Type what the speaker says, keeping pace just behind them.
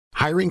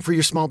Hiring for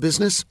your small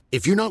business?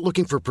 If you're not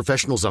looking for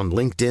professionals on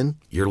LinkedIn,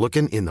 you're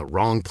looking in the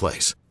wrong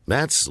place.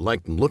 That's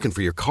like looking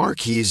for your car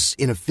keys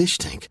in a fish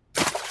tank.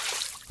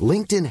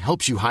 LinkedIn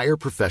helps you hire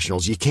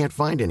professionals you can't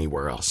find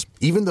anywhere else,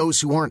 even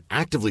those who aren't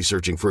actively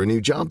searching for a new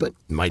job but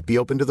might be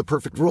open to the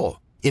perfect role.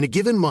 In a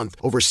given month,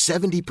 over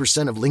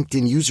 70% of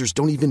LinkedIn users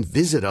don't even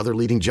visit other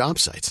leading job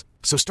sites.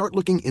 So start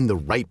looking in the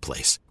right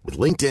place. With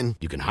LinkedIn,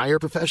 you can hire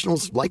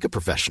professionals like a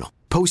professional.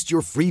 Post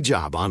your free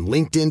job on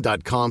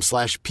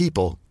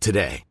linkedin.com/people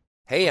today.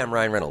 Hey, I'm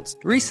Ryan Reynolds.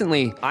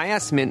 Recently, I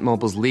asked Mint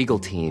Mobile's legal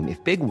team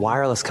if big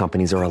wireless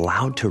companies are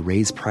allowed to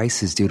raise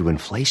prices due to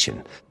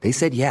inflation. They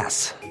said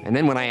yes. And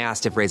then when I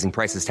asked if raising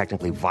prices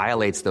technically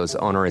violates those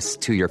onerous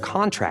two-year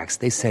contracts,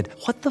 they said,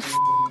 "What the f***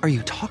 are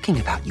you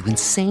talking about, you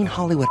insane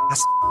Hollywood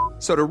ass?"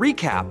 So to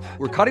recap,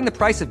 we're cutting the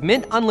price of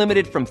Mint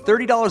Unlimited from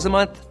 $30 a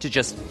month to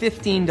just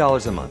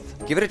 $15 a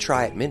month. Give it a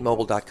try at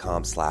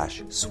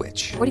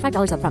mintmobile.com/switch.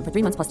 $45 up front for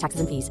 3 months plus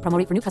taxes and fees. Promo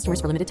rate for new customers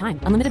for limited time.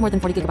 Unlimited more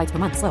than 40 gigabytes per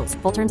month. Slows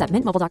full terms at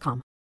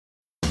mintmobile.com.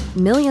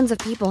 Millions of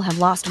people have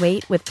lost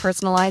weight with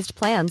personalized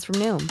plans from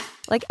Noom.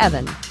 Like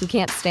Evan, who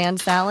can't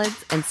stand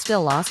salads and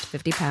still lost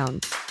 50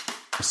 pounds.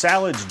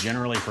 Salads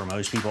generally for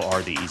most people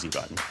are the easy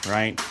button,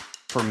 right?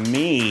 For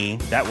me,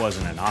 that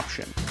wasn't an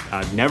option.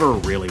 I never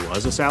really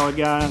was a salad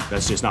guy.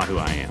 That's just not who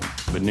I am.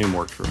 But Noom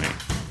worked for me.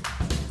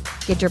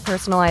 Get your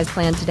personalized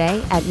plan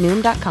today at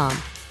Noom.com.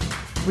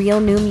 Real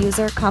Noom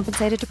user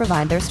compensated to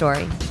provide their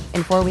story.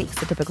 In 4 weeks,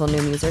 the typical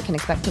Noom user can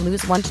expect to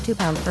lose 1 to 2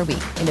 pounds per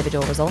week.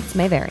 Individual results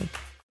may vary.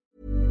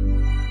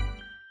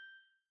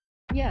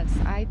 Yes,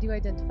 I do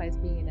identify as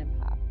being an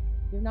empath.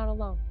 You're not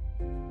alone.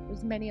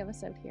 There's many of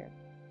us out here.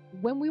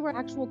 When we were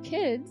actual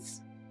kids,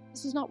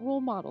 this was not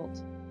role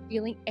modeled.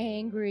 Feeling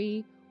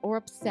angry or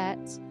upset,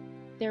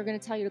 they're going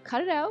to tell you to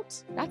cut it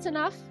out. That's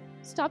enough.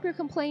 Stop your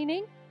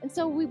complaining. And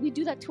so we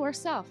do that to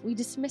ourselves. We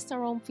dismiss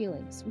our own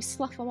feelings. We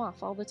slough them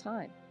off all the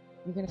time.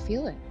 You're going to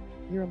feel it.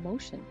 Your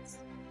emotions.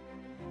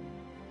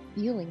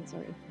 Feelings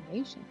are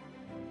information.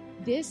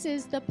 This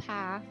is the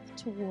path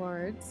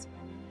towards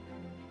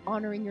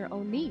honoring your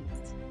own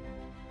needs.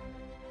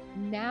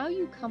 Now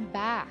you come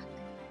back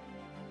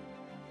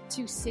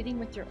to sitting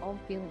with your own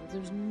feelings.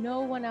 There's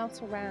no one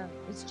else around.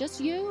 It's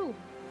just you.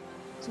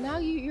 So now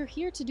you're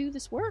here to do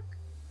this work.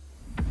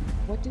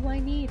 What do I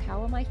need?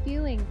 How am I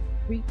feeling?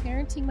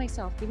 Reparenting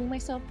myself, giving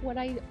myself what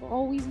I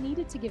always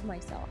needed to give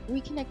myself.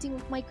 Reconnecting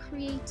with my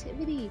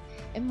creativity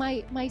and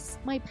my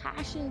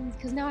passions,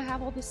 because now I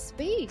have all this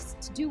space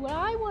to do what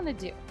I want to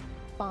do.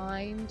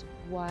 Find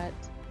what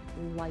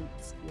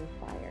lights your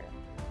fire.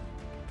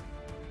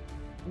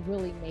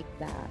 Really make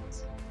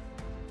that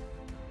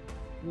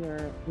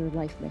your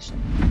life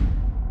mission.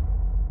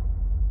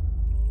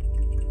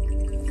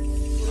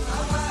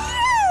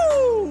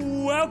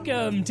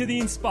 Welcome to the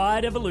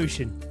Inspired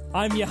Evolution.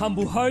 I'm your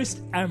humble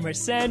host, Amrit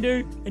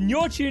Sandhu, and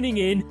you're tuning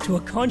in to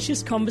a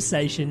conscious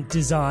conversation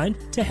designed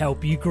to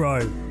help you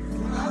grow.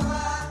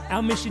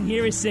 Our mission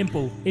here is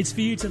simple. It's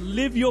for you to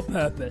live your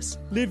purpose,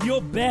 live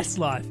your best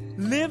life,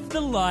 live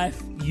the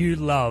life you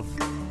love.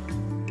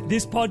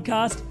 This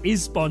podcast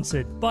is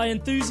sponsored by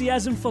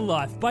Enthusiasm for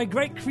Life, by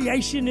Great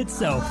Creation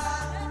itself.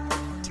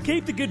 To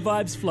keep the good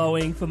vibes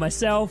flowing for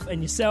myself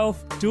and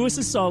yourself, do us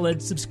a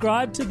solid,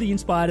 subscribe to the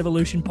Inspired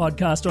Evolution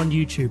podcast on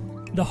YouTube,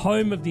 the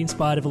home of the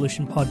Inspired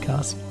Evolution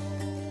podcast.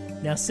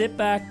 Now sit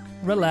back,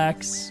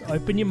 relax,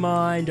 open your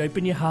mind,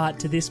 open your heart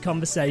to this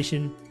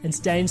conversation, and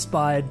stay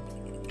inspired.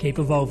 Keep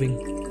evolving.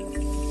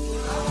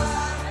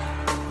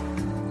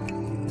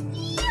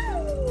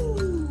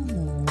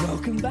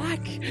 Welcome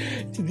back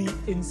to the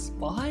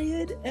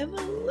Inspired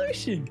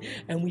Evolution.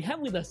 And we have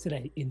with us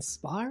today,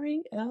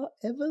 inspiring our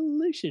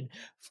evolution,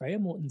 Fraya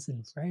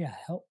Mortensen. Fraya,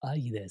 how are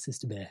you there,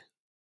 Sister Bear?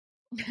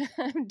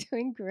 I'm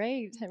doing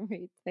great,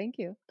 Henry. Thank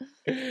you.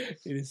 It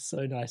is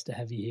so nice to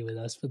have you here with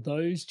us. For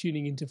those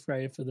tuning into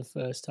Fraya for the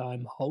first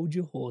time, hold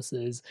your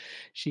horses.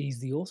 She's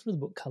the author of the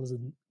book Colours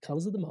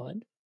of the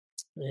Mind.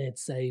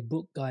 It's a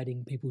book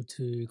guiding people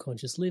to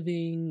conscious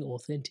living,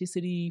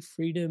 authenticity,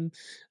 freedom.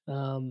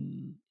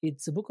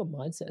 It's a book on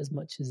mindset as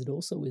much as it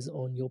also is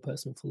on your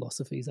personal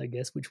philosophies, I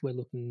guess, which we're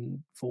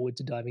looking forward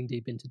to diving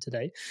deep into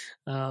today.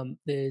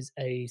 There's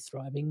a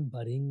thriving,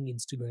 budding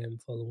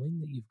Instagram following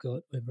that you've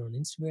got over on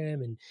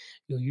Instagram and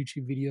your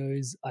YouTube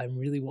videos. I'm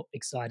really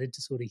excited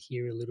to sort of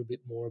hear a little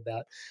bit more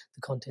about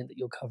the content that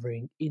you're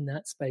covering in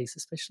that space,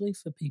 especially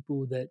for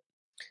people that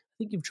I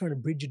think you're trying to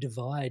bridge a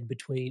divide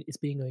between it's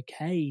being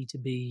okay to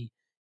be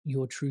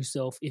your true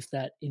self if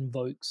that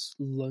invokes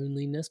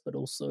loneliness, but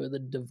also the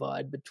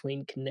divide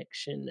between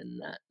connection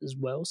and that as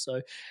well.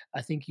 So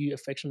I think you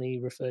affectionately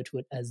refer to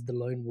it as the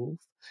lone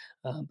wolf,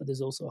 but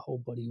there's also a whole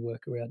body of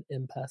work around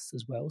empaths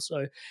as well.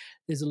 So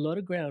there's a lot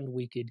of ground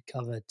we could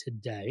cover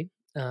today.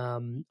 I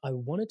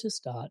wanted to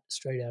start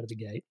straight out of the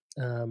gate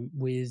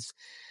with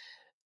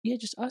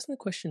just asking the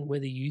question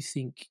whether you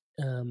think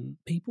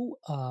people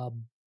are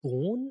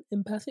born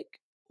empathic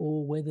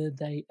or whether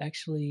they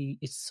actually,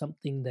 it's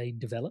something they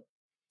develop.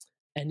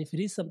 And if it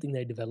is something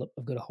they develop,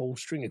 I've got a whole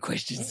string of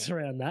questions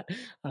around that.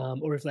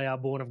 Or if they are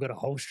born, I've got a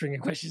whole string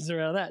of questions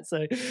around that.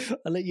 So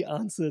I'll let you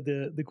answer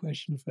the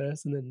question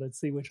first, and then let's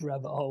see which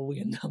rabbit hole we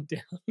end up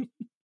down.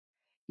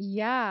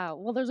 Yeah.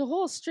 Well, there's a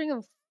whole string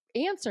of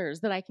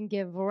answers that I can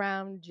give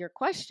around your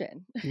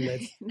question,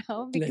 Let's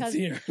because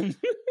hear 'em.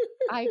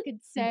 I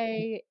could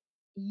say,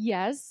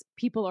 yes,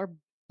 people are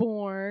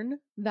born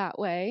that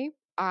way.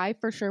 I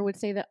for sure would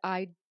say that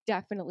I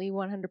definitely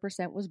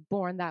 100% was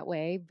born that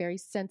way, very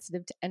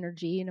sensitive to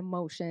energy and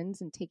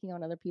emotions and taking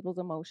on other people's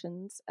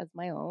emotions as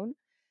my own.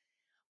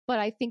 But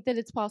I think that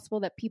it's possible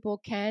that people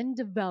can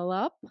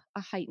develop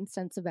a heightened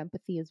sense of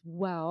empathy as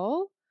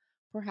well,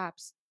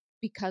 perhaps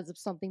because of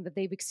something that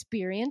they've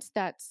experienced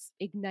that's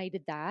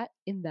ignited that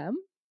in them.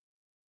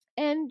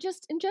 And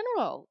just in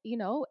general,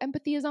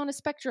 empathy is on a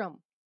spectrum,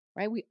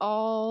 right? We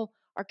all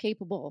are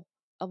capable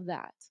of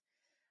that.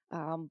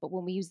 But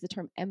when we use the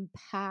term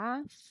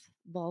empath,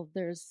 well,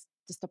 there's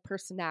just a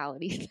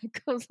personality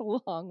that goes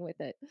along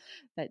with it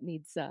that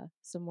needs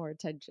some more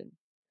attention.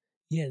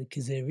 Yeah,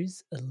 because there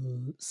is I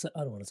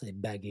don't want to say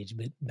baggage,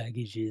 but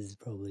baggage is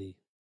probably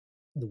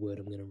the word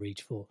I'm going to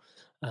reach for,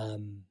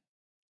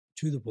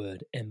 to the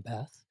word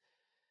empath.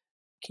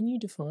 Can you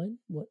define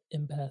what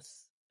an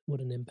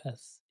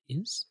empath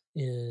is?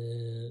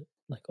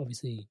 Like,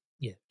 obviously,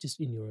 yeah, just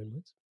in your own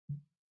words.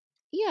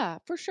 Yeah,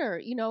 for sure.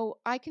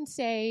 I can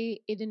say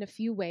it in a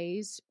few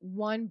ways.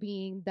 One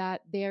being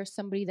that they're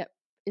somebody that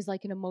is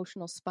like an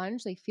emotional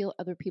sponge. They feel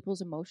other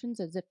people's emotions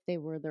as if they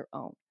were their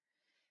own.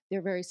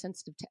 They're very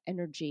sensitive to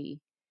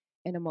energy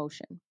and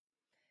emotion.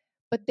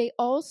 But they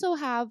also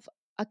have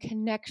a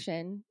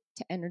connection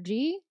to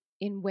energy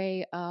in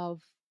way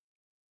of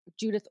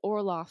Judith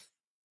Orloff.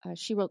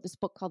 She wrote this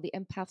book called The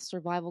Empath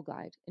Survival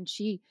Guide, and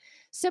she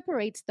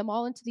separates them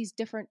all into these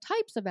different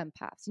types of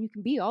empaths. And you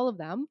can be all of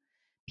them.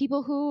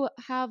 People who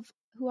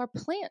are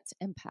plant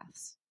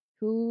empaths,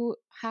 who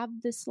have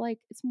this, like,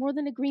 it's more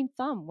than a green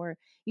thumb, where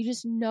you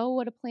just know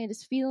what a plant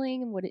is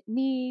feeling and what it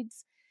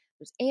needs.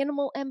 There's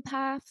animal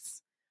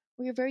empaths,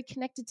 where you're very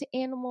connected to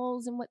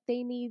animals and what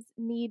they need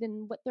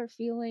and what they're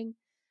feeling.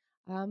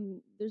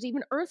 There's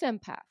even earth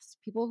empaths,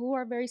 people who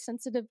are very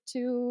sensitive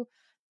to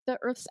the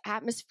Earth's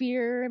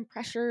atmosphere and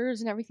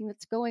pressures and everything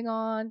that's going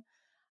on.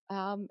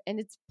 And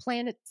it's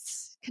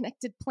planets,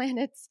 connected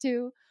planets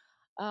too.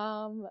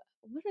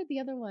 What are the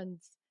other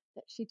ones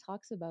that she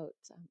talks about?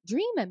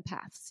 Dream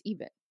empaths,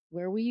 even,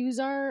 where we use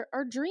our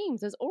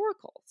dreams as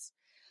oracles.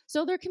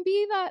 So there can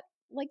be that,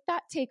 like,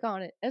 that take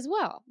on it as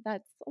well.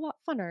 That's a lot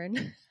funner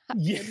and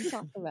happier to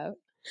talk about.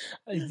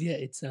 Yeah,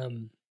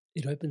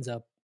 it opens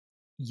up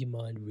your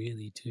mind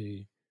really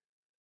to,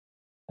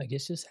 I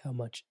guess, just how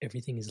much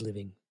everything is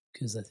living.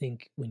 Because I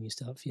think when you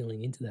start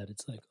feeling into that,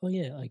 it's like, oh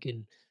yeah, I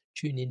can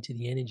tune into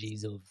the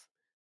energies of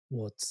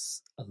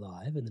what's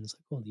alive, and then it's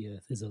like, oh, the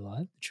earth is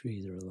alive, the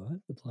trees are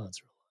alive, the plants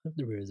are alive,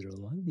 the rivers are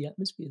alive, the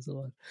atmosphere is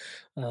alive,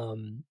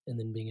 and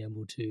then being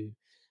able to,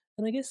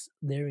 and I guess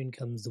therein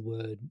comes the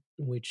word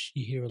which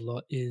you hear a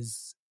lot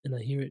is, and I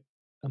hear it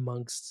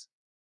amongst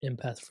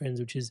empath friends,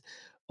 which is,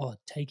 oh,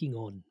 taking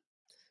on.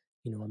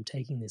 I'm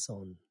taking this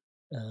on.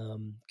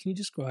 Can you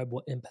describe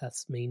what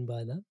empaths mean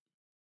by that?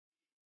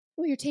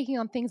 Well, you're taking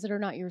on things that are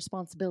not your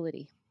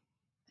responsibility.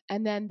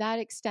 And then that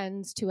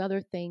extends to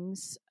other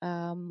things,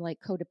 like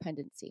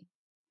codependency.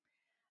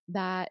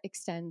 That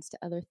extends to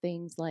other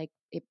things like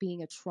it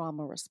being a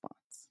trauma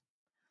response.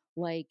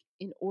 Like,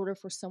 in order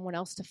for someone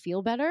else to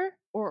feel better,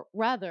 or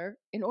rather,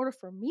 in order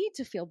for me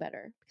to feel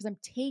better, because I'm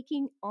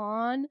taking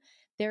on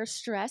their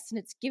stress and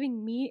it's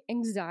giving me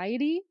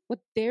anxiety, what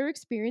they're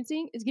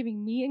experiencing is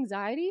giving me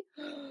anxiety.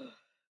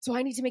 So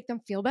I need to make them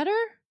feel better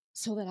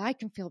so that I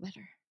can feel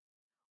better,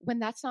 when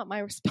that's not my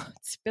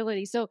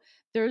responsibility. So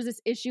there's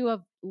this issue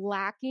of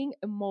lacking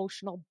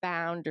emotional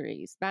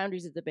boundaries.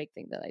 Boundaries is the big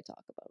thing that I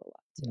talk about a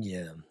lot too.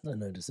 Yeah, I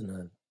noticed, and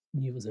I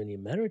knew it was only a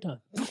matter of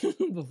time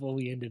before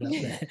we ended up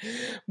there.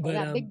 But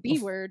that big B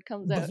word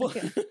comes out.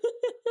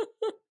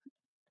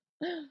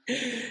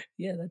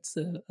 Yeah, that's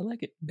I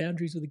like it.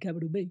 Boundaries with a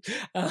capital B.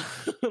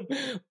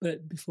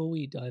 But before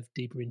we dive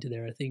deeper into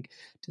there, I think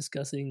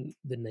discussing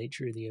the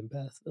nature of the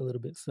empath a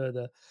little bit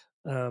further.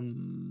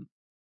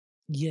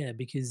 Yeah,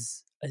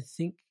 because I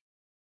think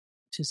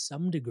to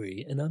some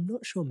degree, and I'm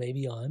not sure,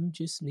 maybe I'm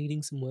just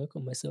needing some work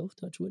on myself,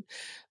 touch wood,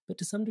 but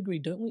to some degree,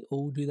 don't we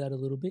all do that a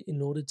little bit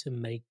in order to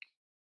make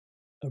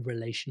a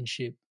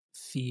relationship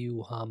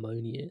feel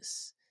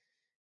harmonious?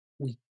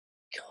 We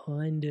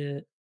kind of,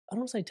 I don't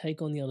want to say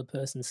take on the other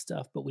person's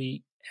stuff, but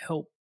we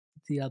help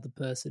the other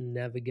person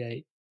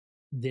navigate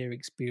their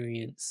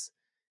experience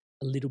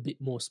a little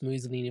bit more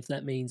smoothly. And if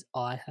that means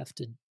I have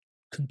to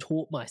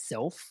contort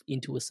myself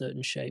into a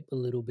certain shape a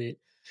little bit,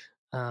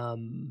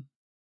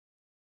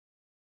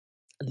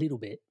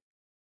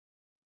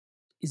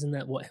 isn't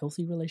that what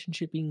healthy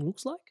relationship being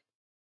looks like?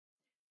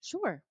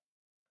 Sure.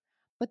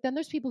 But then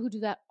there's people who do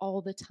that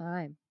all the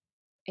time,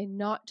 and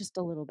not just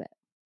a little bit.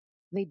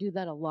 They do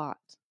that a lot,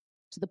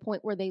 to the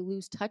point where they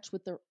lose touch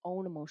with their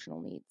own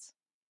emotional needs.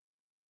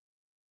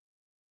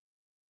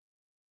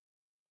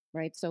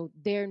 right? So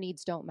their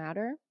needs don't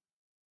matter.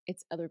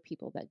 It's other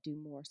people that do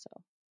more so.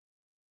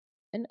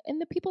 And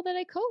the people that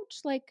I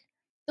coach, like,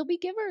 they'll be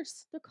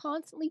givers. They're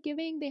constantly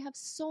giving. They have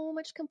so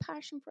much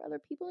compassion for other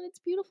people, and it's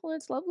beautiful and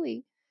it's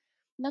lovely.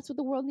 And that's what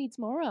the world needs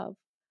more of.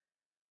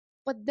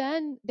 But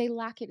then they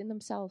lack it in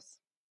themselves.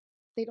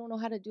 They don't know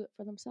how to do it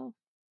for themselves.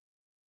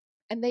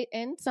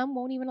 And some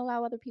won't even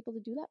allow other people to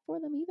do that for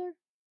them either.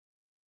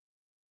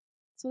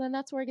 So then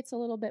that's where it gets a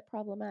little bit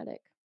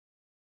problematic.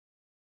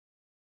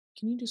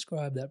 Can you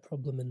describe that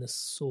problem and the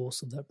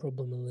source of that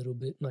problem a little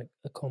bit? Like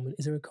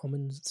is there a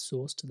common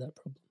source to that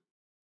problem?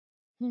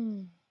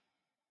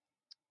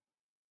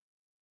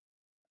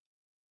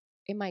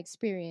 In my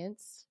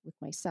experience with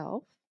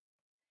myself,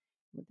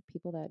 with the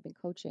people that I've been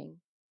coaching,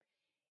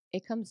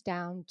 it comes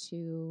down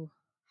to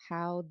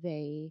how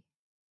they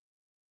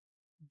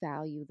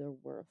value their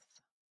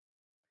worth.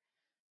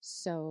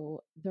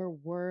 So their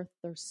worth,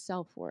 their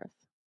self-worth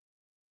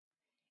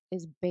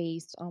is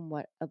based on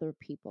what other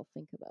people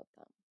think about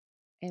them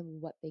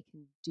and what they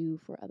can do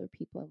for other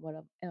people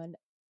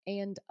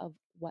and of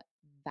what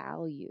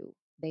value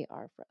they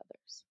are for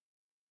others.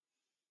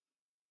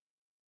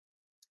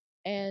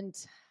 And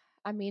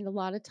I mean, a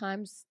lot of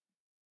times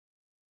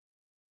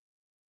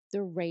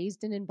they're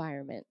raised in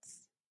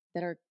environments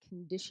that are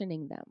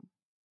conditioning them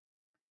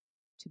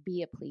to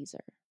be a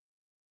pleaser,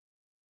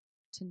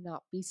 to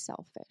not be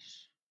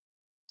selfish.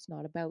 It's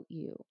not about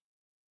you.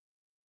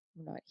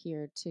 We're not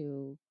here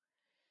to,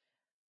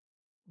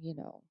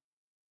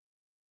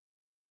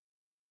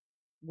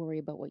 worry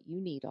about what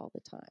you need all the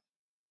time.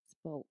 It's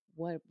about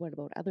what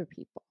about other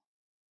people?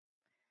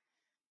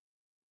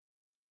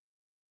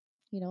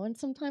 And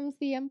sometimes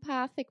the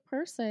empathic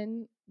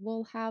person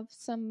will have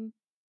some,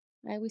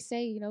 I always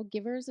say,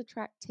 givers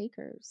attract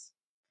takers.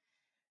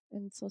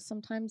 And so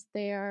sometimes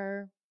they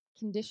are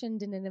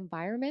conditioned in an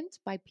environment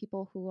by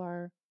people who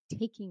are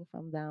taking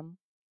from them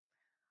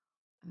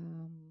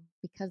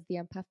because the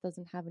empath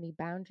doesn't have any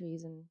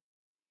boundaries and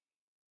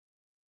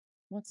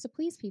wants to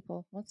please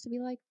people, wants to be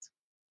liked,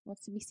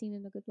 wants to be seen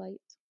in a good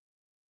light.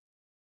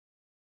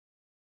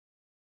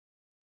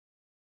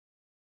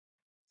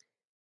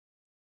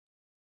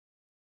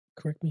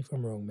 Correct me if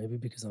I'm wrong, maybe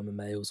because I'm a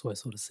male, so I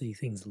sort of see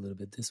things a little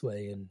bit this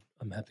way, and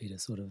I'm happy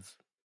to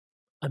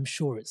I'm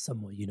sure it's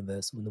somewhat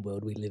universal in the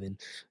world we live in,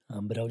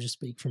 but I'll just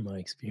speak from my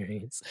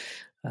experience.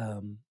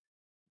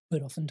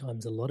 But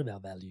oftentimes a lot of our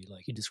value,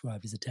 like you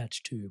described, is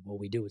attached to what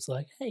we do. It's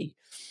like, hey,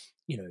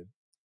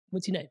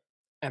 what's your name?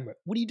 Amrit.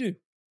 What do you do?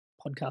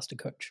 Podcaster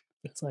coach.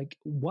 It's like,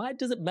 why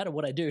does it matter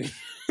what I do?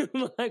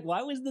 Like,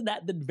 why was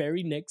that the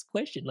very next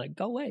question? Like,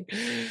 go away.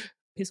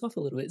 Piss off a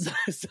little bit.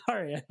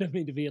 Sorry, I don't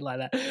mean to be like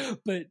that.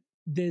 But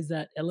there's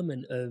that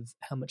element of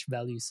how much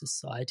value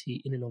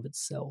society in and of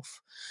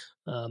itself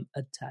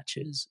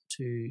attaches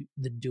to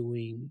the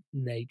doing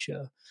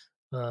nature.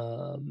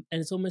 And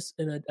it's almost,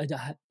 and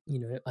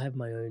I have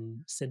my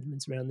own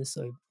sentiments around this,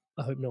 so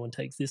I hope no one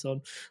takes this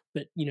on,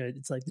 but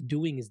it's like the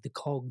doing is the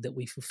cog that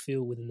we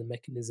fulfill within the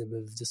mechanism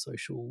of the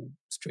social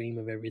stream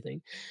of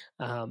everything.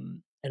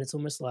 And it's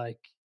almost like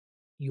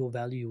your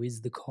value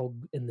is the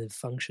cog and the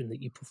function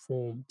that you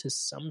perform to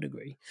some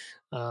degree,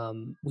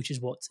 which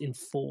is what's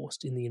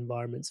enforced in the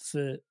environments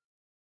for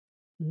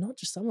not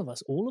just some of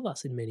us, all of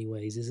us in many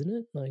ways, isn't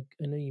it? Like,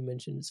 I know you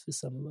mentioned it's for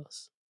some of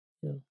us.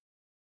 Yeah.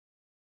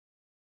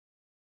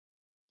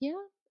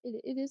 Yeah,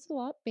 it is a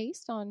lot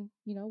based on,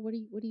 what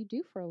do you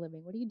do for a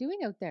living? What are you doing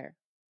out there?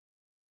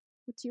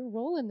 What's your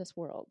role in this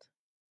world?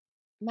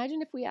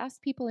 Imagine if we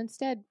asked people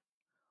instead,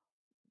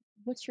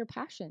 what's your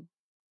passion?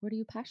 What are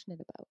you passionate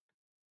about?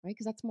 Right?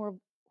 Because that's more of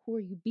who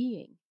are you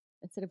being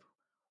instead of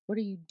what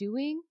are you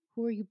doing?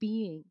 Who are you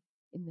being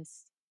on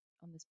this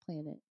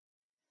planet?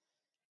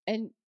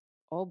 And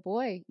oh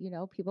boy,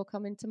 people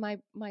come into my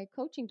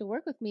coaching to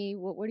work with me.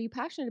 What are you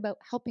passionate about?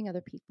 Helping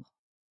other people.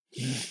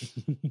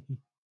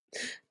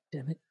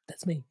 Damn it,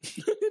 that's me.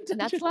 And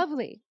that's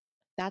lovely.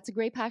 That's a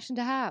great passion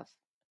to have.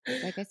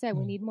 Like I said,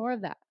 we need more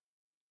of that.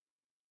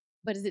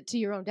 But is it to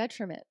your own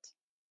detriment?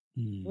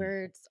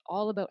 Where it's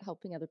all about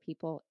helping other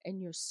people and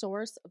your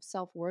source of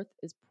self-worth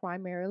is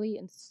primarily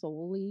and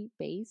solely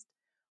based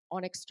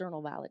on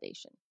external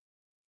validation.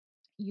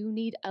 You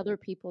need other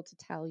people to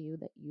tell you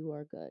that you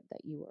are good,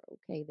 that you are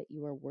okay, that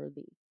you are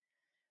worthy,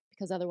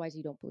 because otherwise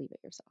you don't believe it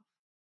yourself.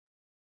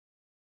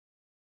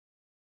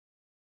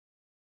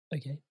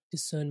 Okay,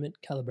 discernment,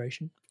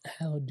 calibration.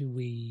 How are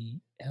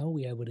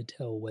we able to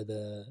tell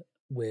whether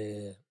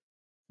we're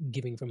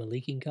giving from a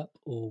leaking cup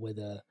or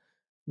whether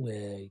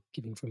we're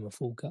giving from a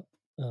full cup,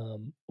 or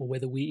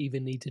whether we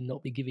even need to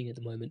not be giving at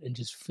the moment and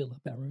just fill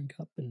up our own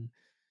cup? And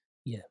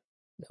yeah,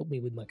 help me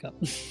with my cup.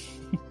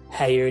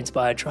 Hey, you're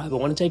Inspired Tribe. I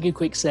want to take a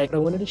quick sec. I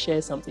wanted to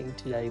share something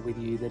today with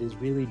you that is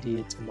really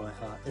dear to my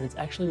heart, and it's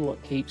actually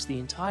what keeps the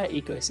entire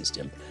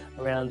ecosystem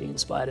around the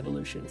Inspired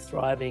Evolution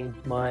thriving,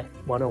 my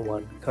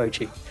one-on-one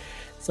coaching.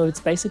 So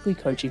it's basically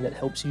coaching that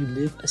helps you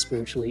live a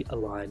spiritually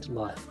aligned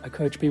life. I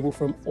coach people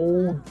from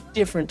all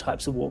different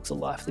types of walks of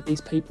life. That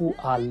these people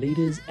are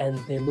leaders and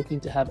they're looking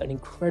to have an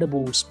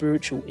incredible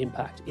spiritual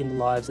impact in the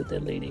lives that they're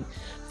leading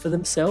for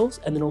themselves,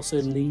 and then also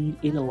lead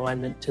in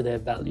alignment to their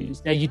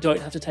values. Now, you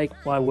don't have to take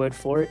my word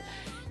for it.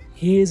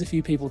 Here's a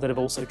few people that have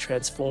also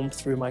transformed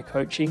through my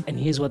coaching, and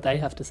here's what they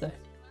have to say.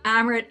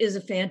 Amrit is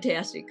a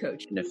fantastic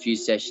coach. In a few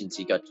sessions,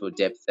 he got to a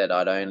depth that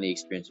I'd only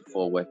experienced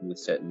before working with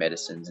certain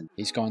medicines. And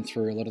he's gone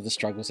through a lot of the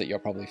struggles that you're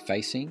probably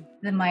facing.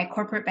 Then my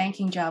corporate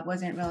banking job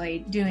wasn't really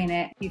doing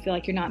it. You feel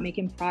like you're not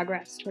making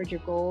progress towards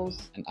your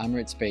goals. And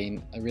Amrit's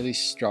been a really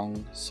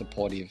strong,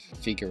 supportive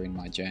figure in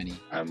my journey.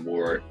 I'm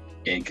more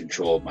in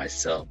control of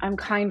myself. I'm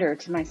kinder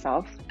to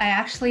myself. I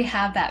actually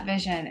have that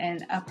vision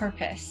and a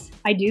purpose.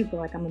 I do feel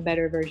like I'm a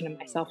better version of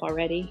myself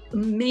already.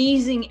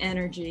 Amazing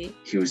energy.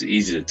 He was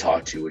easy to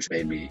talk to, which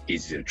made me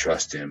easy to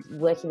trust him.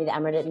 Working with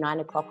Amrit at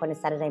 9 o'clock on a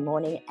Saturday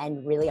morning,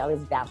 and really I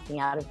was bouncing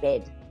out of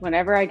bed.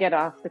 Whenever I get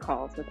off the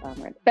calls with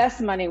Amrit,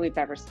 best money we've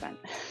ever spent.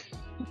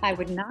 I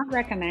would not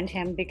recommend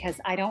him because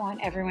I don't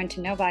want everyone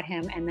to know about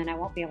him and then I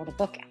won't be able to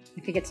book him.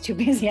 If he gets too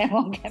busy, I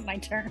won't get my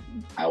turn.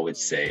 I would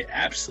say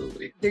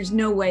absolutely. There's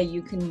no way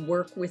you can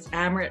work with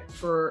Amrit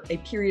for a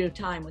period of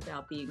time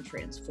without being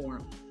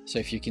transformed. So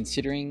if you're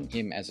considering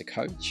him as a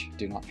coach,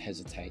 do not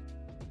hesitate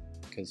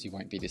because you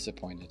won't be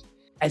disappointed.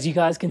 As you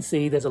guys can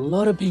see, there's a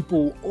lot of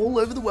people all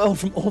over the world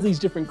from all these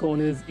different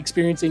corners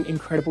experiencing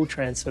incredible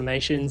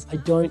transformations. I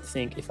don't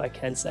think, if I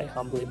can say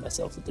humbly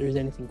myself, that there is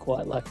anything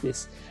quite like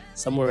this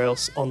somewhere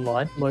else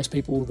online. Most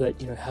people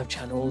that, have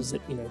channels that,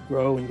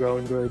 grow and grow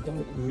and grow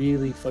don't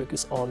really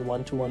focus on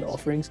one-to-one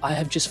offerings. I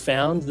have just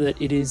found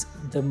that it is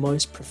the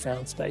most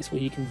profound space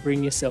where you can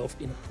bring yourself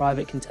in a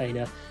private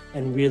container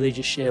and really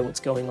just share what's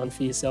going on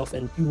for yourself.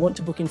 And if you want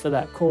to book in for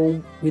that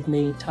call with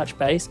me, touch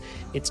base,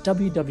 it's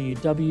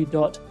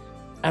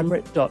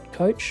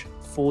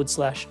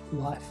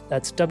www.amrit.coach/life.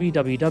 That's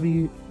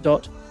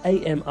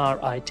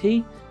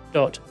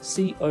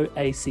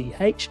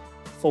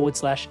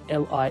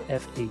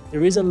www.amrit.coach/life.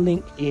 There is a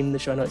link in the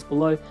show notes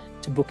below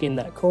to book in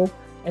that call.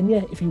 And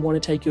yeah, if you want to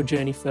take your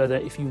journey further,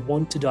 if you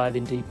want to dive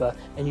in deeper,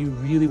 and you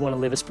really want to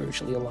live a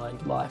spiritually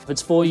aligned life, if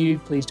it's for you,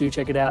 please do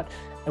check it out.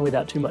 And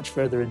without too much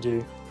further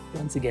ado,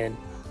 once again,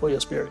 for your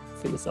spirit,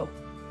 for yourself,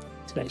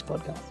 today's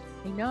podcast.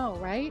 I know,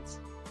 right?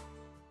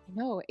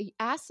 No,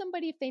 ask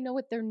somebody if they know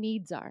what their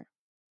needs are.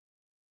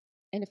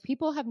 And if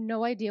people have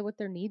no idea what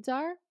their needs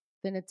are,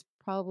 then it's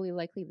probably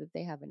likely that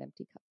they have an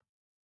empty cup.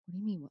 What do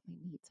you mean what my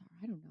needs are?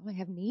 I don't know. I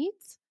have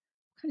needs?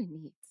 What kind of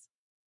needs?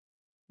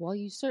 Well,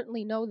 you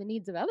certainly know the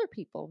needs of other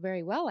people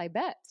very well, I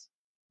bet.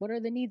 What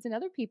are the needs in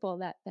other people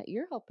that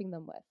you're helping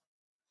them with?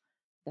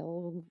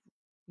 They'll,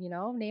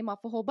 name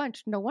off a whole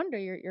bunch. No wonder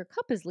your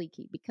cup is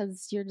leaky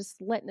because you're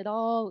just letting it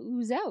all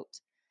ooze out,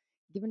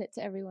 giving it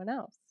to everyone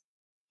else.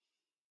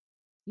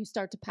 You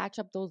start to patch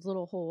up those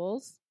little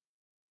holes,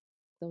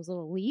 those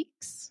little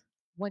leaks,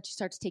 once you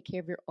start to take care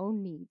of your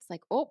own needs.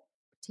 Like,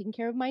 taking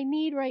care of my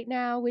need right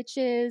now, which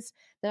is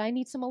that I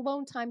need some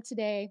alone time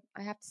today.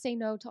 I have to say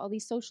no to all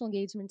these social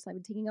engagements. I've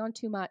been taking on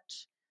too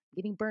much,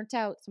 getting burnt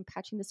out. So I'm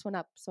patching this one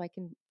up so I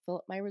can fill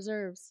up my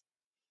reserves.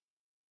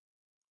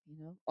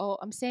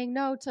 I'm saying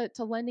no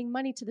to lending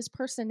money to this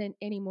person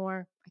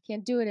anymore. I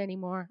can't do it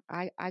anymore.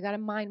 I got to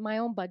mind my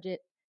own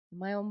budget,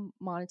 my own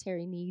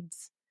monetary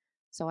needs.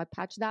 So I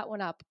patch that one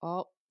up.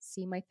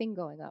 See my thing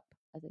going up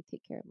as I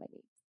take care of my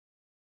needs.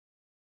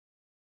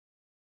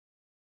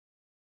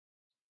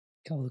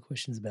 A couple of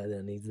questions about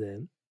our needs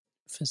there.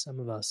 For some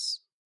of us,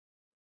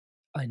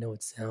 I know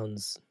it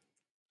sounds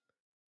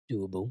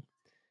doable,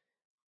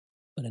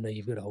 but I know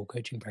you've got a whole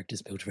coaching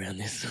practice built around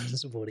this,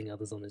 supporting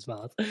others on this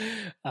path.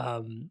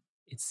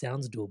 It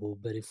sounds doable,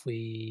 but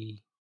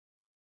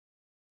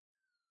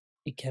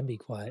it can be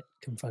quite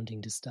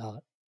confronting to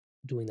start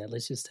doing that.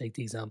 Let's just take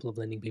the example of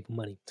lending people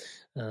money.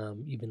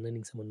 You've been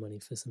lending someone money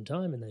for some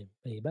time and they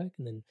pay you back,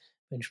 and then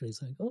eventually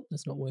it's like,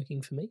 that's not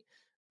working for me.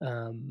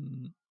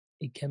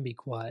 It can be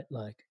quite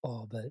like,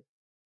 but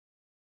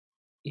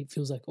it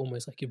feels like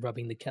almost like you're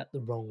rubbing the cat the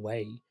wrong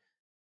way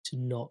to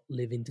not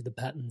live into the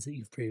patterns that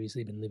you've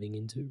previously been living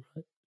into,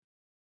 right?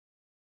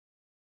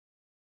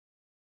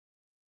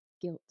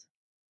 Guilt,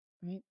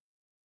 right?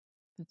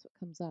 That's what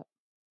comes up.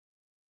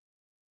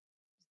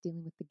 Just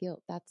dealing with the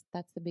guilt. That's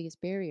the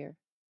biggest barrier.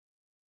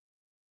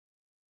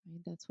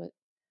 Right? That's what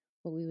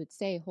we would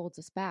say holds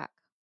us back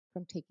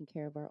from taking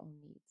care of our own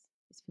needs,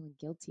 is feeling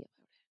guilty about it.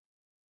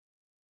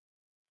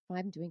 If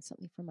I'm doing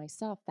something for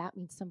myself, that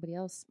means somebody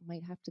else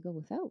might have to go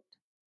without.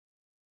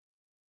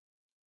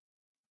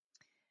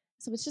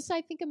 So it's just,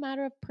 I think, a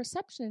matter of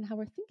perception and how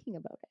we're thinking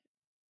about it.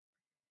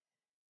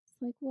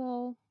 It's like,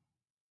 well,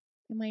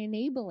 am I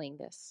enabling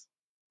this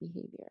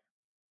behavior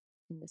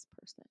in this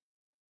person?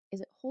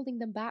 Is it holding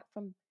them back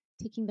from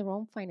taking their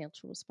own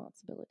financial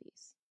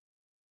responsibilities?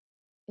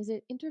 Is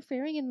it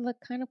interfering in the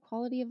kind of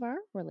quality of our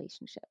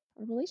relationship?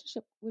 Our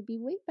relationship would be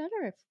way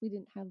better if we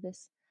didn't have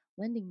this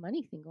lending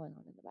money thing going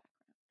on in the background.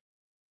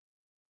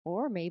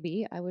 Or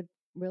maybe I would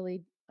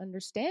really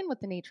understand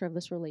what the nature of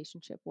this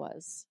relationship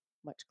was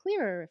much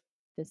clearer if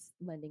this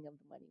lending of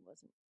the money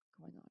wasn't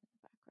going on in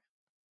the background.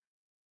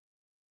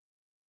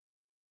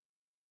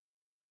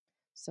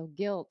 So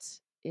guilt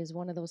is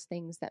one of those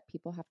things that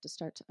people have to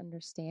start to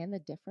understand the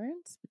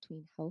difference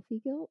between healthy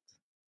guilt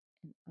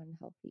and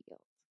unhealthy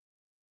guilt.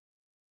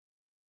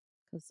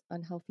 Because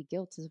unhealthy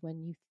guilt is when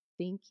you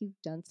think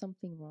you've done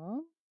something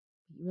wrong,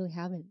 but you really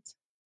haven't.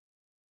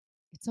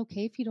 It's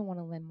okay if you don't want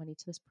to lend money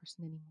to this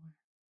person anymore.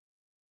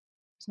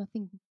 There's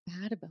nothing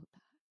bad about that.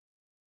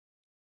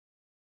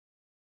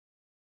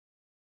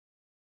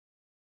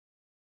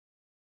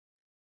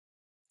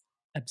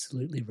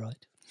 Absolutely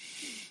right.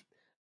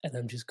 And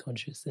I'm just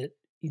conscious that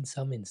in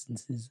some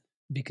instances,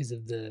 because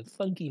of the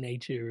funky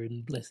nature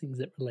and blessings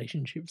that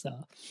relationships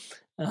are,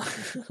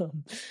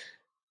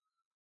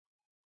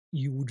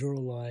 you will draw a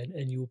line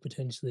and you will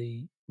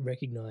potentially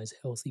recognize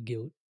healthy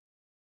guilt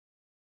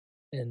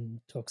and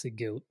toxic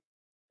guilt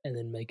and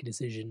then make a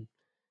decision.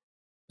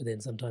 But then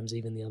sometimes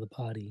even the other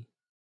party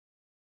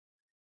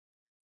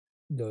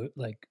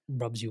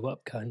rubs you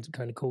up, kind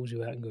of calls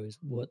you out and goes,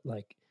 what,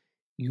 like,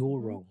 you're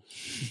wrong.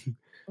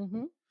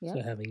 Yeah.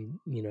 So having,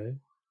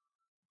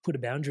 put a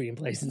boundary in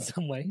place in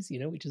some ways,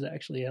 which is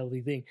actually a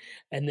healthy thing.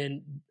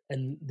 And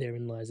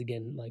therein lies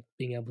again, like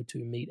being able to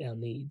meet our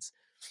needs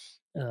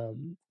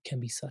can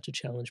be such a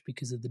challenge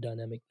because of the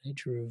dynamic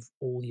nature of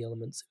all the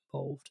elements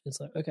involved.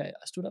 It's like, okay,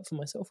 I stood up for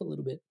myself a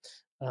little bit,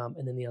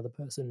 and then the other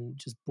person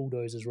just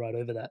bulldozes right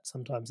over that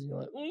sometimes, and you're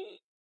like,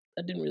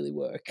 that didn't really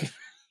work.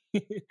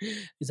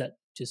 Is that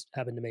just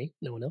happened to me?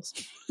 No one else?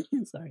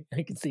 Sorry,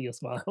 I can see your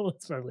smile.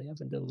 It's probably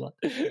happened to a lot.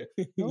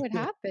 No, it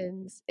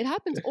happens. It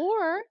happens.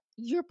 Or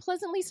you're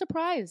pleasantly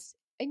surprised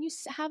and you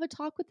have a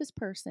talk with this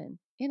person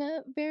in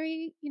a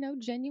very,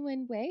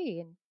 genuine way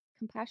and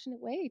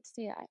compassionate way to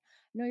say, I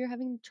know you're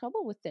having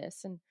trouble with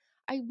this and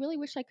I really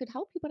wish I could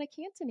help you, but I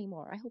can't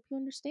anymore. I hope you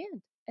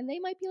understand. And they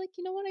might be like,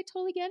 you know what? I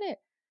totally get it.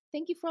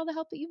 Thank you for all the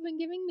help that you've been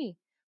giving me.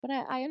 But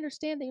I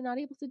understand that you're not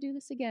able to do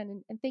this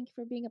again. And thank you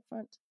for being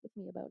upfront with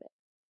me about it.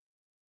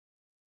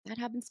 That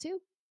happens too.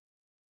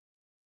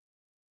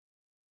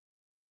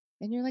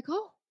 And you're like,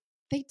 oh,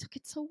 they took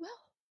it so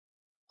well.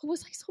 What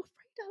was I so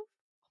afraid of?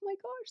 Oh my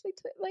gosh,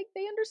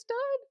 they understood.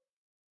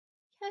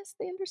 Yes,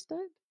 they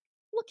understood.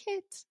 Look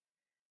it.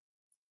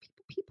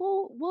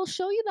 People will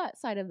show you that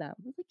side of them.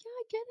 They're like, yeah,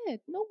 I get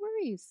it. No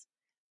worries.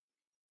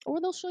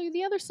 Or they'll show you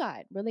the other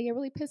side where they get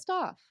really pissed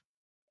off.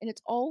 And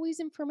it's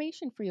always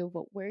information for you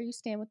about where you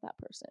stand with that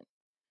person.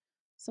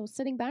 So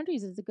setting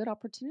boundaries is a good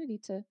opportunity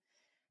to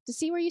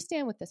see where you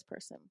stand with this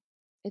person.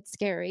 It's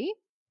scary.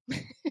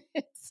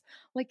 It's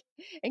like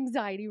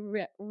anxiety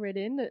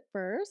ridden at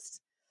first.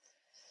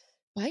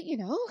 But,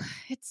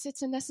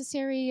 it's a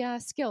necessary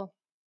skill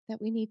that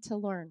we need to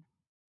learn.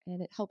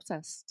 And it helps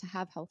us to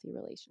have healthy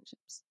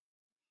relationships,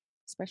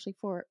 especially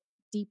for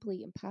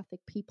deeply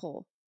empathic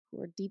people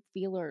who are deep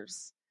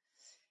feelers.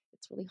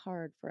 It's really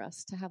hard for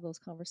us to have those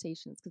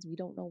conversations because we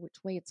don't know which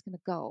way it's going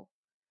to go.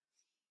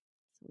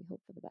 So we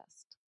hope for the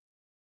best.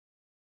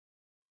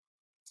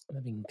 I'm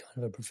having kind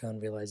of a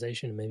profound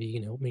realization, maybe you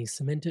can help me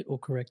cement it or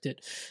correct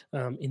it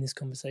in this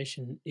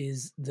conversation,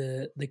 is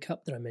the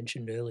cup that I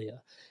mentioned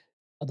earlier.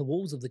 Are the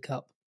walls of the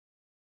cup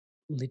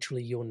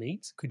literally your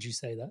needs? Could you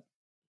say that?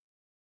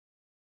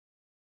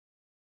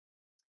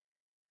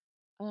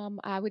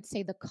 I would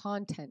say the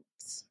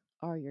contents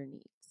are your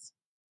needs.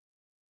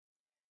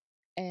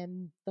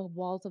 And the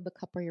walls of the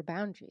cup are your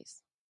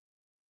boundaries.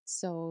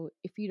 So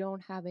if you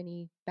don't have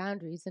any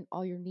boundaries, then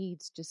all your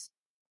needs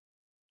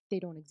they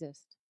don't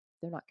exist.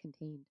 They're not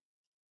contained.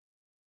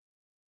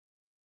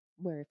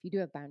 Where if you do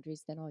have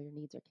boundaries, then all your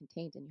needs are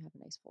contained and you have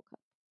a nice full cup.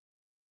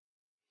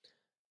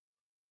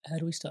 How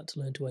do we start to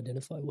learn to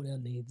identify what our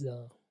needs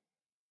are?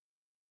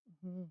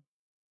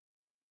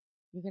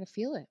 You're going to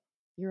feel it.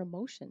 Your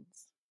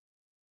emotions.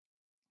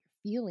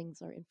 Your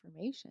feelings are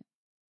information.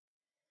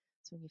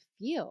 So when you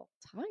feel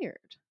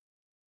tired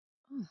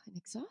and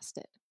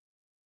exhausted,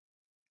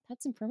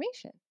 that's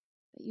information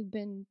that you've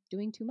been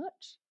doing too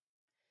much.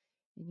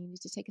 And you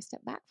need to take a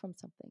step back from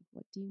something.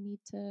 What do you need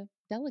to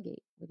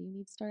delegate? What do you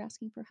need to start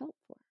asking for help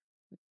for?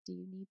 What do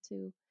you need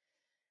to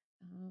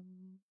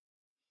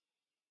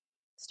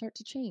start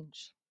to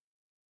change?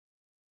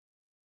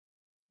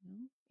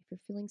 If you're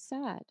feeling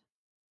sad,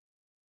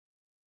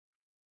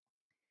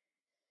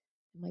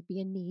 it might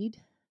be a need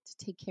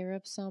to take care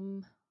of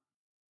some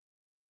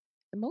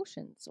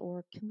emotions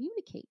or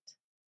communicate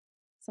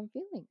some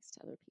feelings to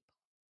other people.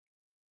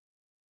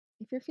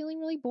 If you're feeling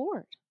really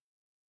bored,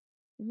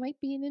 it might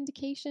be an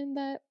indication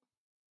that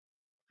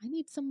I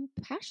need some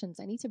passions.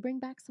 I need to bring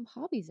back some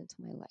hobbies into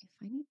my life.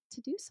 I need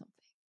to do something.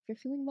 If you're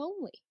feeling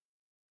lonely,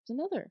 it's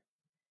another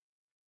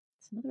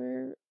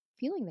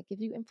feeling that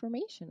gives you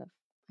information of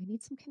I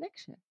need some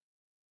connection.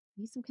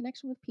 I need some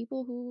connection with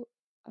people who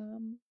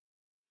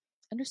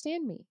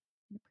understand me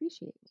and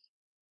appreciate me.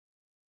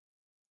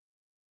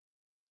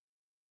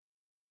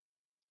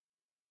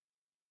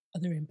 Are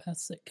there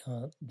empaths that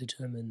can't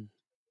determine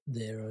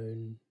their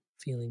own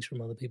feelings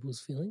from other people's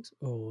feelings,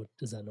 or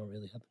does that not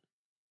really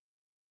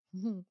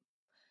happen?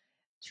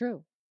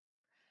 True.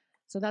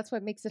 So that's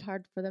what makes it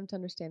hard for them to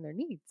understand their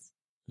needs.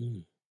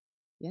 Mm.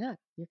 Yeah,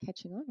 you're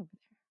catching on over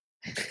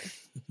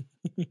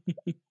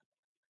there.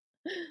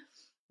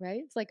 Right?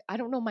 It's like, I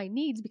don't know my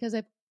needs because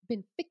I've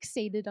been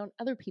fixated on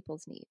other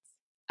people's needs.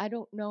 I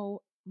don't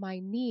know my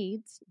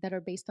needs that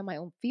are based on my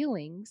own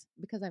feelings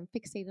because I'm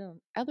fixated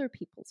on other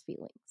people's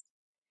feelings.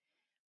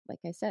 Like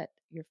I said,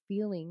 your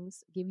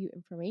feelings give you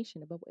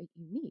information about what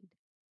you need.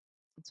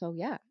 And so,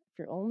 yeah, if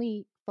you're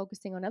only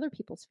focusing on other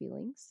people's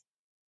feelings,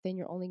 then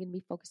you're only going to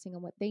be focusing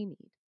on what they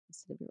need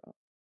instead of your own.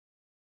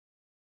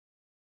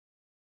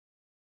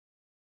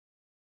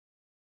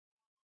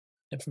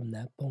 And from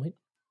that point,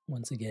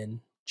 once again,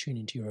 tune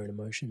into your own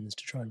emotions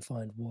to try and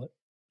find what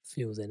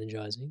feels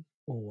energizing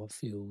or what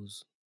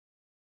feels,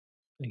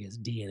 I guess,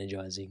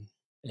 de-energizing,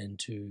 and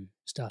to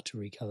start to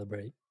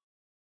recalibrate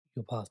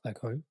your path back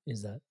home.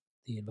 Is that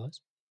the advice?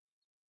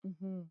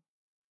 Mm-hmm.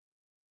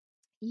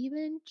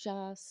 Even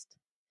just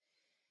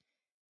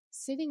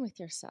sitting with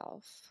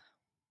yourself.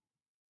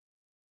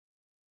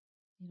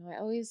 You know, I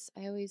always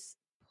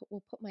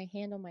will put my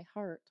hand on my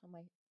heart, on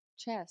my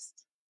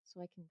chest,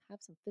 so I can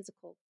have some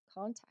physical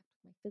contact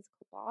with my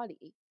physical body.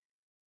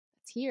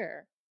 That's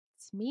here.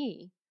 It's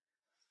me.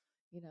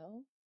 You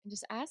know, and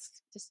just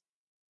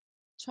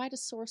try to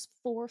source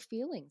 4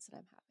 feelings that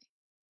I'm having.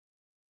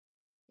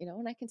 You know,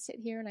 and I can sit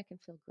here and I can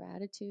feel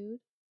gratitude.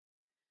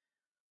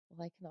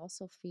 Well, I can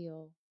also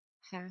feel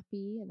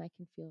happy, and I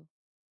can feel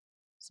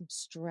some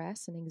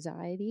stress and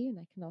anxiety, and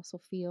I can also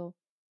feel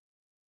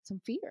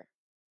some fear.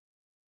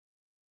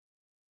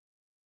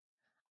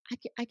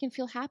 I can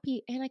feel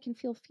happy and I can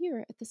feel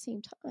fear at the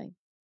same time.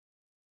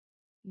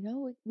 You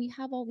know, we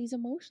have all these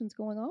emotions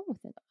going on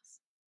within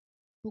us.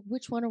 But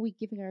which one are we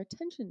giving our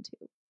attention to?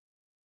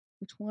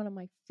 Which one am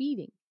I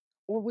feeding?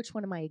 Or which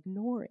one am I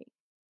ignoring?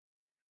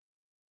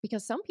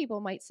 Because some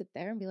people might sit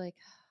there and be like,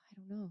 I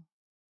don't know.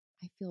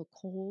 I feel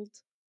cold.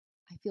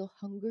 I feel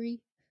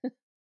hungry.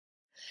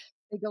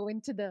 They go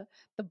into the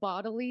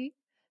bodily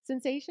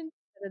sensation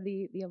instead of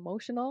the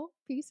emotional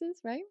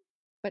pieces, right?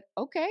 But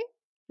okay,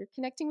 you're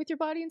connecting with your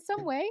body in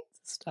some way.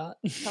 Start.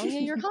 It's telling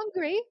you you're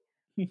hungry.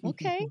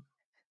 Okay.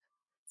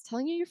 It's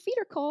telling you your feet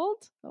are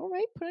cold. All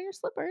right, put on your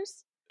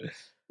slippers.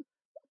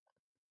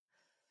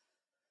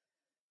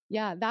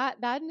 Yeah,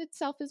 that in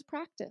itself is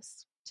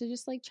practice, to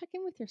just like check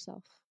in with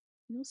yourself.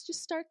 You know, so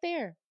just start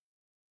there.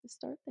 Just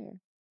start there.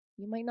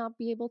 You might not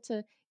be able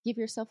to give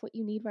yourself what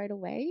you need right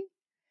away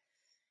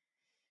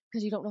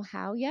because you don't know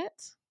how yet,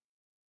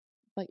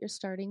 but you're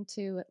starting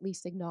to at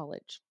least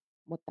acknowledge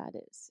what that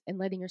is and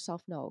letting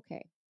yourself know,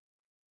 okay,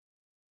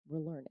 we're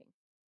learning.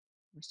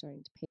 We're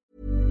starting to pay.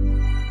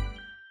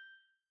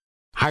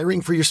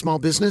 Hiring for your small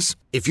business?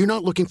 If you're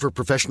not looking for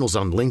professionals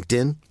on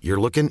LinkedIn, you're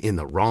looking in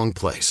the wrong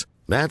place.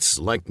 That's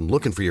like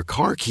looking for your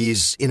car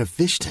keys in a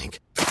fish tank.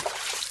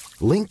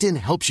 LinkedIn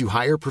helps you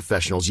hire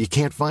professionals you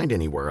can't find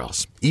anywhere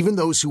else, even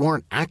those who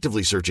aren't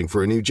actively searching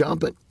for a new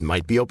job but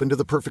might be open to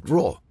the perfect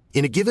role.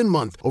 In a given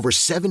month, over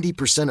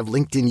 70% of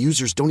LinkedIn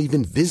users don't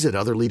even visit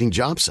other leading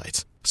job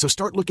sites. So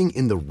start looking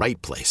in the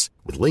right place.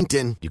 With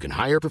LinkedIn, you can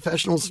hire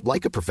professionals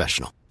like a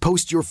professional.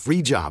 Post your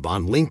free job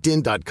on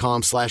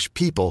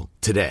linkedin.com/people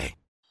today.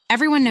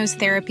 Everyone knows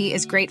therapy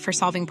is great for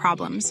solving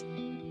problems,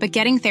 but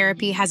getting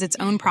therapy has its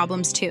own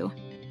problems too,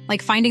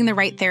 like finding the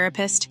right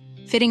therapist,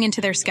 fitting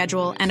into their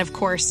schedule, and of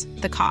course,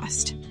 the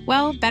cost.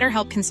 Well,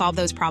 BetterHelp can solve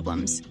those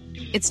problems.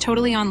 It's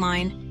totally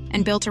online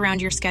and built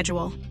around your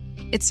schedule.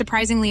 It's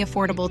surprisingly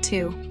affordable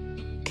too.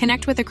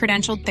 Connect with a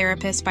credentialed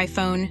therapist by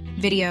phone,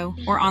 video,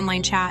 or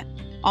online chat,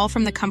 all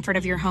from the comfort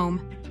of your home.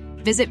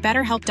 Visit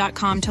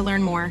BetterHelp.com to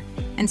learn more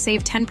and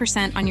save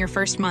 10% on your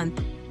first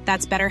month.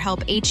 That's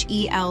BetterHelp,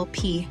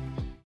 H-E-L-P.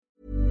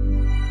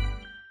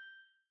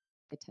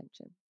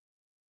 Attention.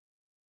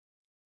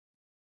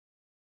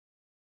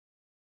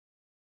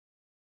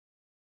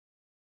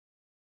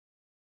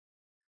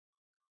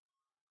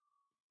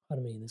 Part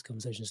of me in this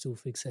conversation is still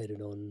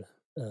fixated on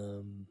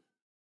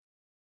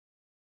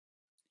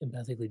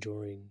empathically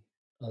drawing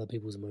other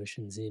people's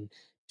emotions in.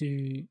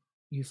 Do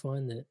you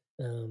find that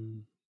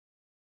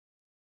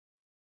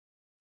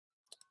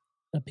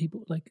are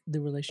people, like, the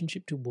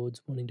relationship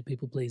towards wanting to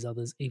people please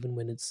others, even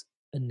when it's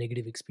a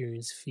negative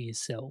experience for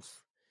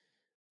yourself,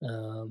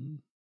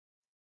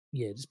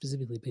 just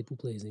specifically people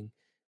pleasing,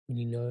 when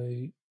you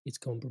know it's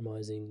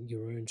compromising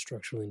your own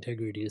structural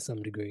integrity to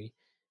some degree,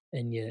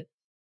 and yet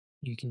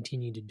you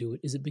continue to do it?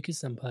 Is it because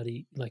some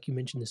party, like you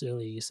mentioned this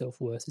earlier, your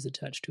self-worth is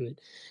attached to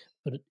it,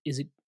 but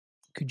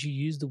could you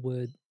use the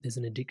word, there's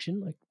an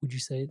addiction? Like, would you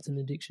say it's an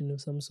addiction of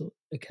some sort?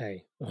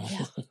 Okay.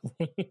 Yeah.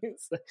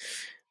 So,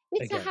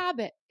 It's a okay.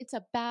 habit. It's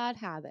a bad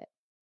habit.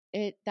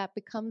 That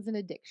becomes an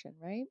addiction,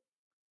 right?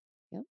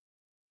 Yep.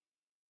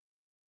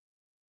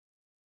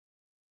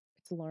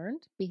 It's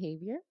learned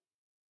behavior.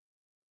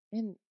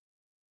 And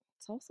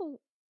it's also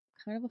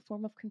kind of a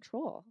form of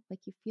control.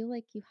 Like you feel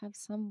like you have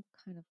some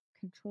kind of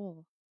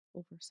control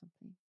over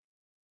something.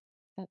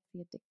 That's the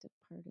addictive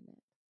part in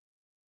it.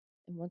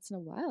 And once in a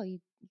while, you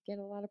get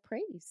a lot of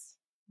praise.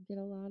 You get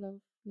a lot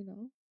of,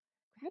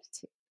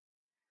 gratitude.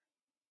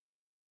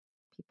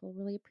 People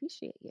really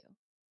appreciate you.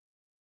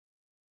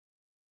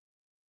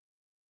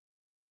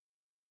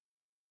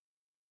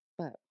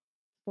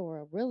 for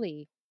a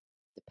really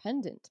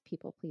dependent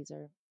people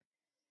pleaser,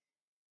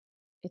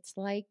 it's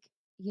like,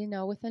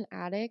 with an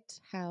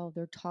addict, how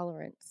their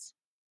tolerance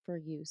for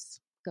use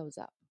goes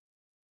up.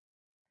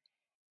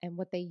 And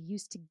what they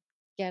used to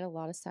get a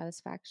lot of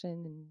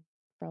satisfaction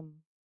from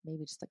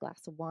maybe just a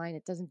glass of wine,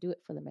 it doesn't do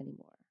it for them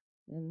anymore.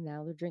 And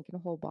now they're drinking a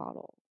whole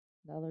bottle.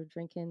 Now they're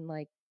drinking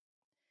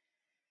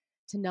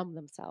to numb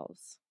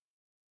themselves.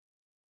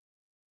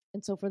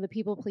 And so for the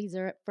people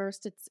pleaser, at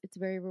first it's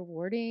very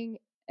rewarding,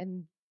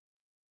 and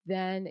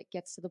then it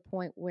gets to the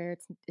point where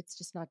it's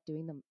just not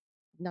doing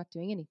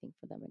anything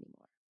for them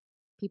anymore.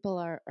 People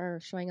are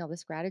showing all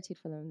this gratitude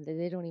for them that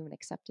they don't even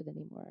accept it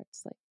anymore.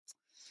 It's like,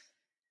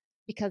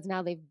 because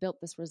now they've built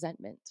this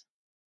resentment.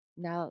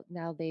 Now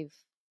they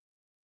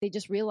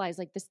just realize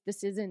like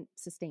this isn't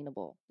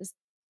sustainable.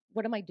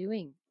 What am I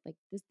doing? Like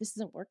this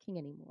isn't working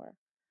anymore.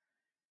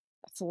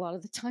 That's a lot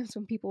of the times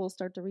when people will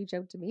start to reach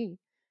out to me,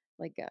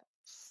 like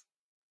it's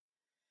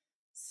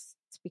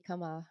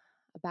become a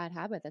bad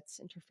habit that's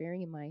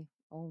interfering in my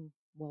own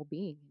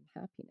well-being and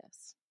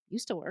happiness.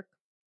 Used to work,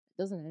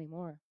 it doesn't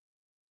anymore.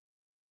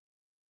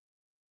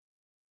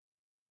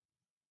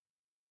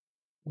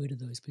 Where do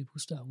those people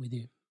start with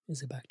you?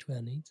 Is it back to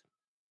our needs?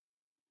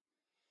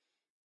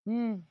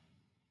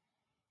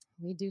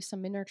 We do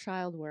some inner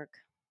child work.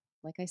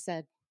 Like I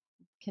said,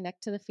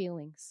 connect to the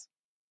feelings,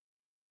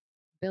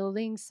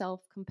 building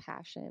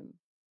self-compassion,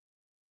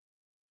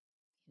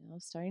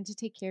 starting to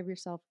take care of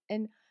yourself.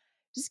 And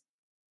just,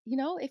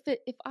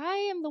 if I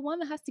am the one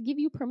that has to give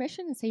you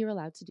permission and say you're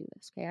allowed to do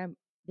this, okay,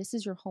 this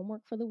is your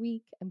homework for the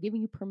week. I'm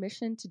giving you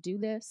permission to do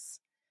this.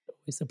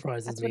 It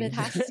surprises That's me. what it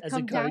has to as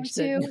come a coach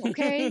down to.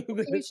 Okay,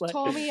 you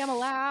told me I'm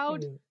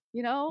allowed.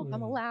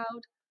 I'm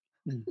allowed.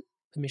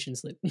 Permission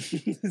slip.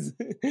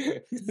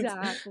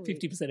 Exactly.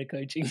 50% of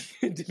coaching,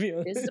 to be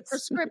honest. This is a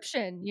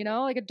prescription,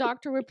 like a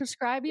doctor would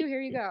prescribe you. Here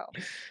you go.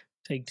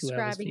 Take 2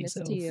 hours for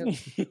yourself.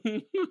 This to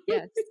you.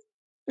 Yes.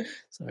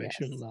 Sorry, I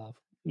shouldn't laugh.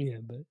 Yeah,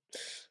 but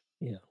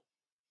yeah.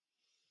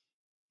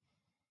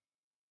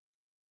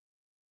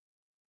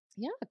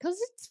 Yeah, because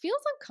it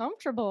feels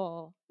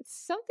uncomfortable.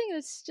 It's something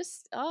that's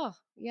just,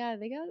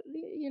 they got,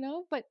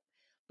 but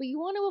you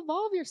want to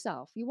evolve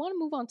yourself. You want to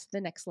move on to the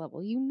next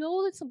level. You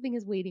know that something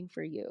is waiting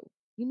for you.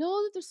 You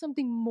know that there's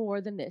something more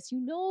than this.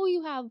 You know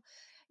you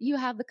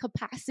have the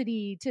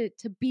capacity to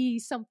be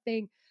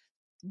something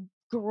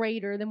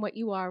greater than what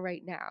you are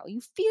right now.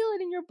 You feel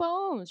it in your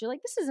bones. You're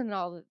like, this isn't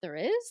all that there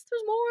is.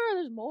 There's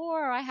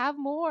more. I have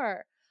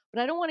more.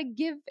 But I don't want to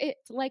give it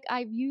like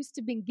I've used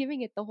to been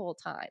giving it the whole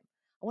time.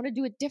 I want to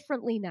do it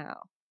differently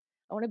now.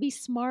 I want to be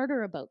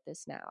smarter about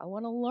this now. I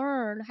want to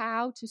learn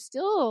how to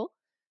still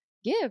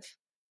give,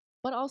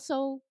 but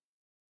also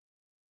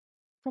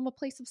from a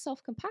place of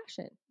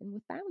self-compassion and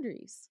with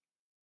boundaries.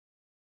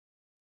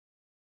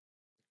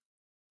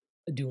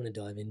 I do want to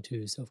dive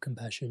into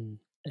self-compassion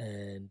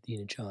and the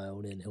inner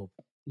child, and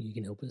you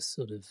can help us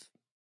sort of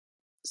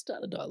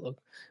start a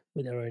dialogue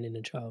with our own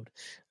inner child.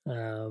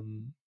 But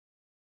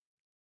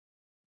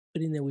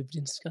in there, we've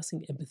been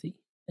discussing empathy,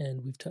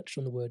 and we've touched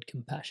on the word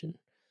compassion.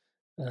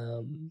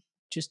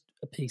 Just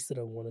a piece that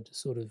I wanted to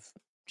sort of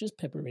just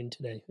pepper in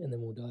today, and then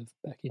we'll dive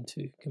back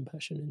into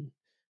compassion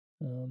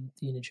and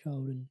the inner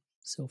child and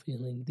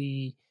self-healing.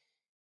 The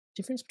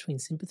difference between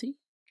sympathy,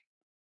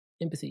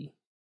 empathy,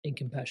 and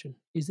compassion.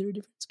 Is there a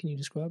difference? Can you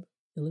describe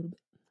a little bit?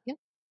 Yeah.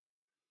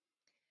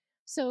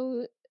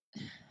 So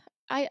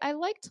I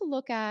like to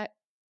look at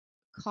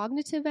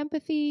cognitive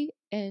empathy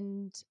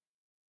and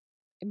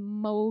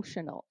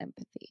emotional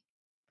empathy.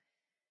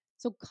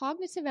 So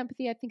cognitive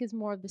empathy, I think, is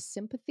more of the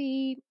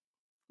sympathy,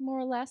 more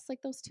or less.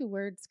 Like those two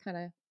words kind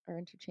of are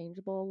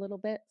interchangeable a little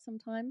bit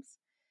sometimes.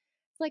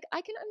 It's like I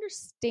can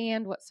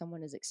understand what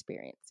someone is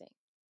experiencing.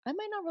 I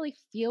might not really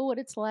feel what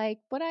it's like,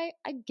 but I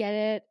get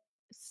it.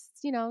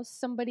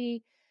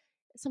 Somebody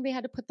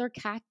had to put their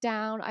cat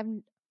down.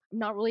 I'm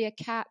not really a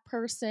cat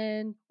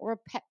person or a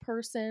pet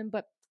person,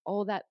 but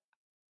all that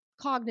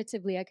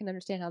cognitively, I can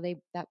understand how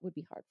that would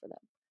be hard for them.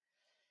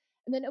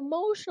 And then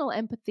emotional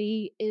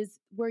empathy is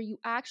where you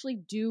actually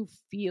do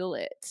feel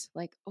it.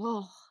 Like,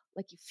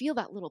 like you feel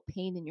that little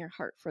pain in your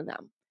heart for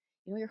them.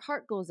 Your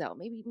heart goes out.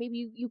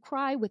 Maybe you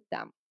cry with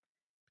them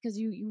because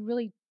you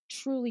really,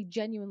 truly,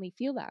 genuinely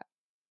feel that.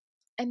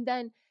 And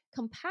then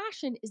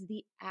compassion is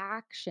the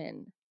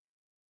action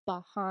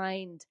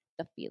behind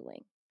the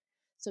feeling.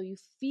 So you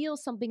feel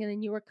something and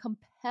then you are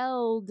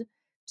compelled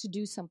to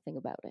do something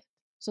about it.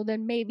 So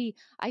then maybe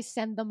I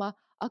send them a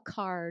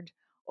card,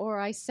 or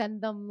I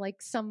send them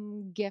like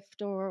some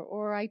gift,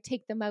 or I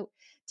take them out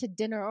to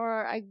dinner,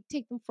 or I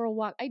take them for a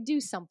walk. I do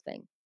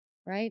something,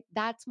 right?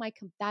 That's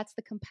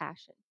the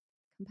compassion.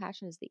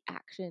 Compassion is the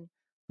action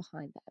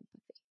behind the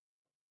empathy.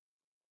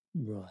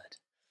 Right.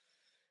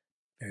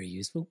 Very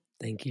useful.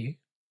 Thank you.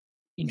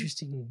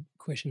 Interesting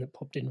question that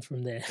popped in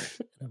from there.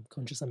 I'm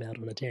conscious I'm out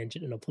on a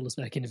tangent, and I'll pull us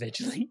back in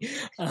eventually.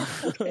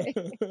 Okay.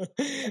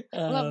 I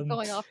love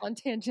going off on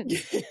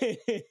tangents.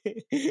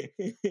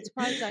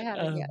 Surprised I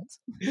haven't yet.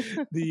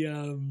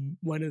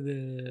 One of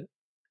the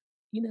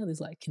you know how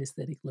there's like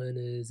kinesthetic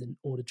learners and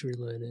auditory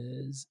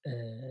learners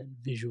and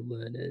visual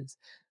learners,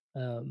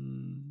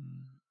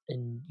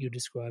 and you're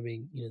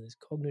describing, you know, there's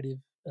cognitive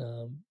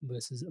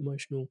versus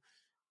emotional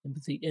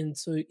empathy. And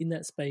so in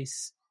that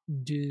space,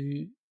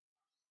 do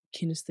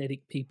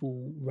kinesthetic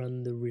people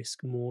run the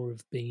risk more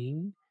of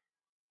being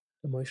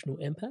emotional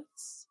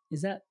empaths?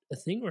 Is that a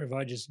thing, or have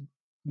I just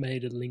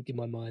made a link in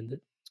my mind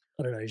that,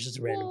 I don't know, it's just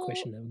a random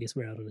question. I guess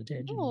we're out on a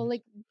tangent. No,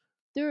 like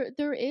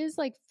there is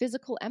like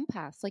physical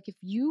empaths. Like if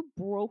you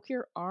broke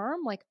your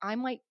arm, like I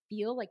might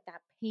feel like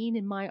that pain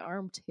in my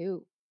arm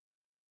too,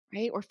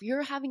 right? Or if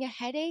you're having a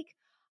headache,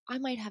 I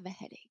might have a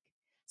headache.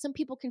 Some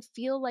people can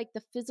feel like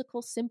the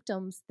physical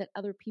symptoms that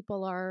other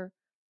people are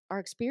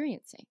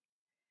experiencing.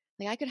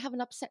 Like I could have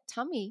an upset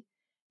tummy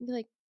and be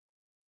like,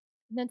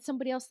 and then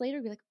somebody else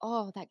later be like,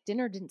 oh, that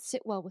dinner didn't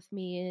sit well with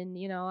me, and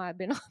you know, I've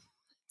been on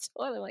the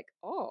toilet. Like,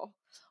 oh,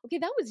 okay,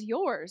 that was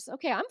yours.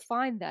 Okay, I'm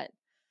fine then.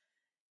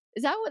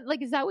 Is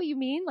that what you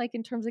mean? Like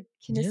in terms of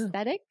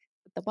kinesthetic?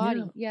 The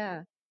body.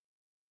 Yeah.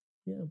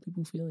 Yeah,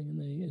 people feeling, and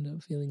they end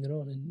up feeling it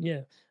on,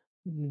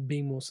 and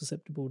being more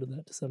susceptible to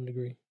that to some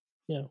degree.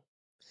 Yeah.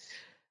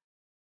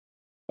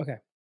 Okay.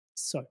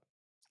 So,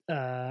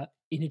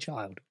 inner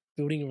child,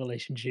 building a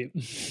relationship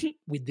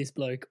with this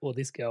bloke or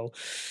this girl,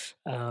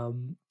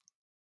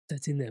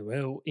 that's in there.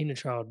 Well, inner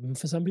child.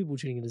 For some people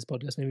tuning into this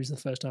podcast, maybe it's the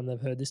first time they've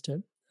heard this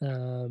term.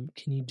 Can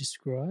you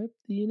describe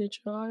the inner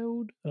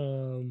child?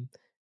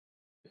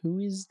 Who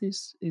is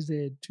this? Is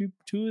there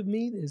two of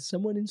me? There's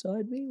someone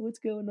inside me? What's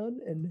going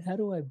on? And how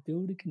do I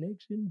build a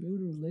connection,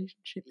 build a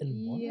relationship,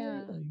 and why?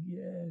 Yeah.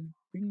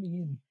 Bring me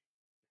in.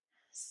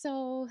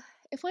 So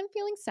if I'm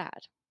feeling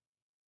sad,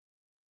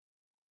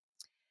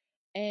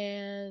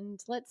 and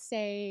let's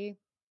say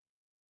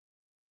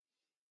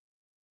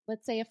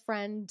a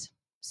friend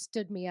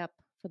stood me up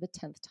for the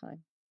 10th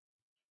time.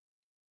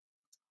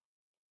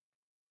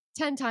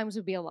 10 times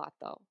would be a lot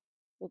though.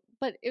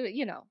 But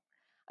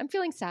I'm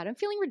feeling sad. I'm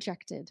feeling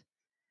rejected.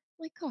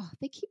 Like, oh,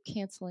 they keep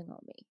canceling on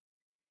me.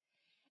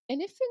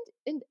 And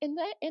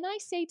and I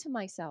say to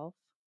myself,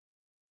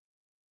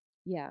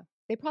 yeah,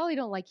 they probably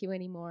don't like you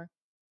anymore.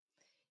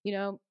 You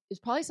know, it's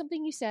probably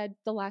something you said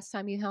the last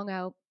time you hung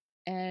out,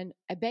 and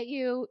I bet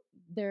you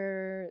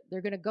they're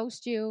going to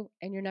ghost you,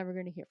 and you're never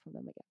going to hear from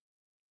them again.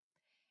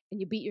 And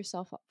you beat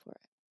yourself up for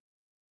it.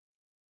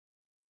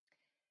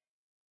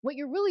 What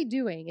you're really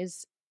doing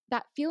is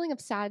that feeling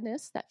of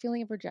sadness, that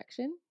feeling of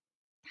rejection,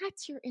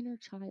 that's your inner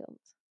child.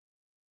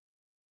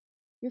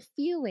 Your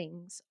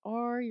feelings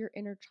are your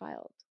inner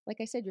child. Like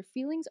I said, your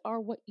feelings are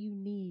what you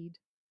need.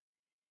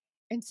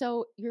 And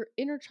so your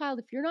inner child,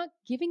 if you're not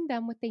giving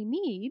them what they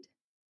need,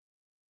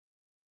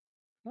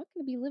 you're not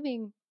going to be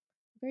living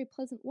a very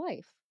pleasant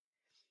life.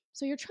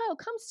 So your child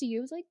comes to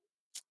you, is like,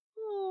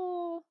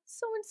 oh,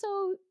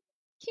 so-and-so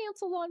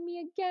canceled on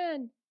me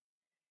again.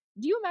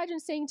 Do you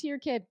imagine saying to your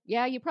kid,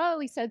 yeah, you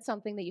probably said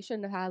something that you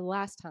shouldn't have had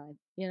last time,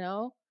 you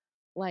know?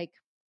 Like,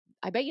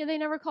 I bet you they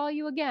never call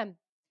you again.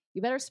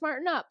 You better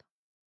smarten up.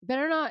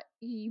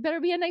 You better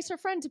be a nicer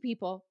friend to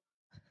people.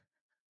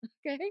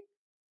 Okay?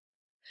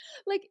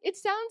 Like, it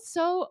sounds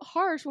so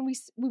harsh when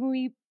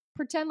we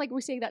pretend like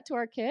we're saying that to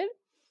our kid,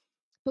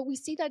 but we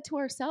say that to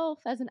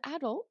ourselves as an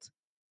adult.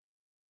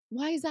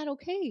 Why is that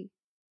okay?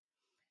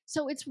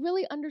 So it's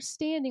really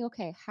understanding,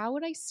 okay, how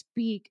would I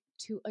speak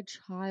to a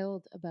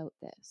child about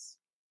this?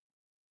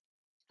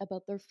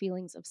 About their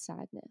feelings of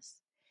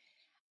sadness.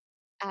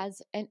 And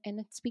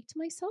speak to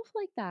myself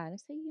like that. I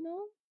say,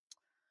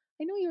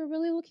 I know you're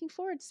really looking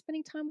forward to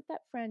spending time with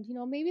that friend.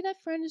 Maybe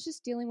that friend is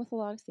just dealing with a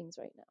lot of things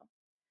right now.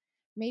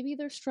 Maybe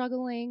they're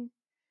struggling,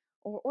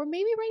 or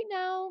maybe right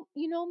now,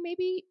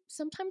 maybe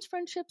sometimes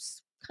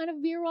friendships kind of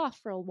veer off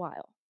for a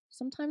while.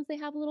 Sometimes they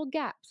have little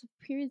gaps,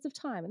 periods of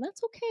time, and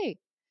that's okay.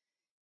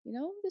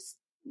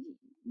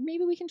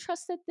 Maybe we can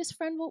trust that this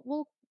friend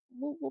will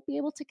be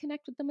able to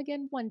connect with them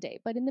again one day.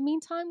 But in the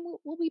meantime,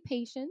 we'll be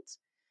patient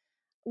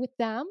with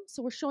them.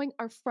 So we're showing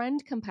our friend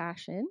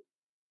compassion,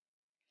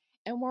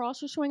 and we're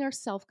also showing our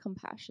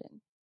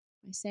self-compassion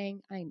by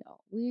saying, I know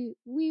we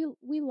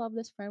love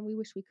this friend. We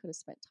wish we could have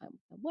spent time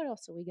with them. What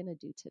else are we going to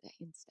do today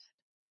instead?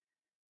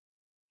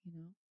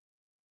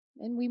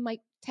 And we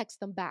might text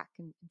them back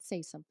and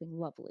say something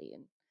lovely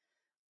and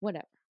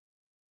whatever.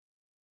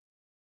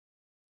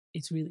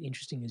 It's really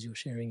interesting as you're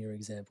sharing your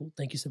example.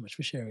 Thank you so much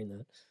for sharing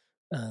that.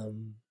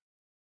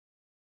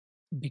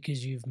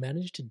 Because you've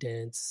managed to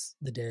dance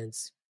the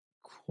dance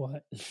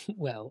quite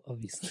well,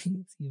 obviously.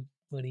 It's your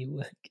body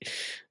work.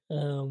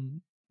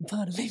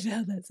 Pardon me for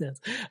how that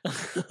sounds.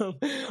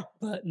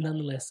 But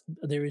nonetheless,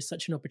 there is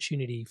such an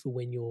opportunity for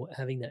when you're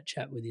having that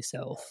chat with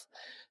yourself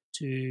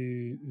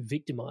to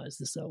victimize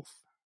the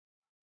self.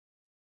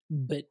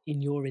 But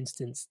in your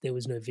instance, there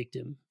was no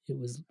victim. It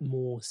was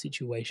more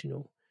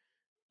situational.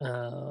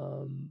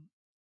 And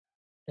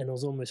I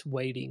was almost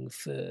waiting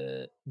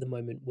for the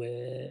moment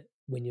where,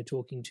 when you're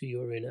talking to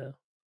your inner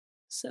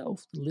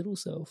self, the little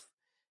self,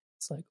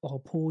 it's like, oh,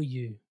 poor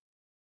you,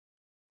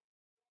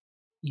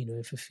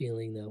 for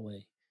feeling that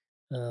way.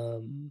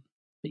 But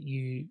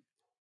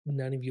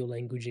none of your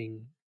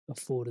languaging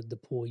afforded the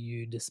poor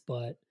you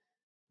despite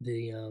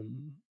the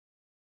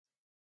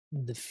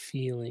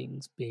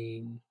feelings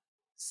being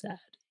sad.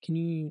 Can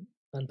you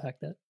unpack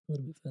that a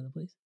little bit further,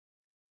 please?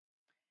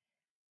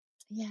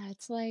 Yeah,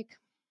 it's like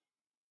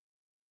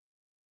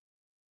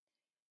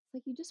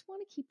you just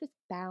want to keep this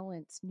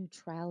balance,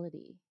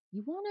 neutrality.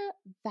 You want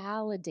to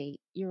validate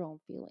your own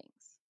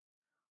feelings,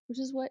 which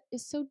is what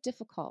is so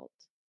difficult.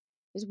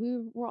 Is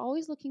we're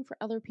always looking for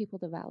other people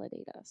to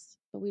validate us,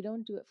 but we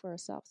don't do it for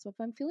ourselves. So if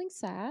I'm feeling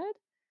sad,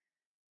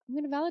 I'm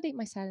going to validate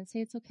my sad and say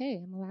it's okay.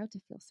 I'm allowed to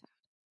feel sad.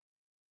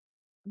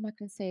 I'm not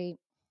going to say,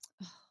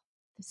 "Oh,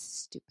 this is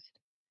stupid."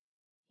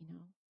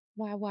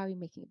 Why are we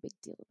making a big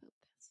deal about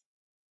this?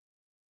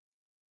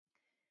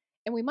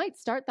 And we might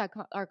start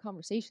our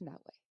conversation that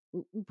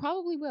way. We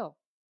probably will,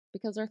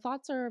 because our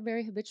thoughts are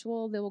very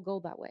habitual. They will go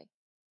that way.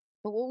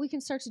 But what we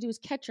can start to do is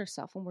catch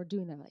ourselves when we're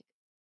doing that. Like,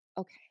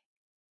 okay,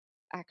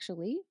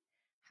 actually,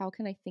 how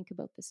can I think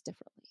about this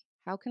differently?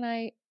 How can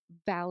I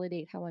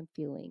validate how I'm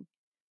feeling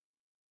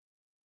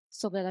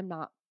so that I'm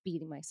not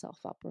beating myself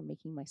up or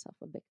making myself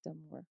a victim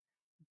or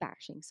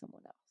bashing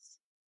someone else?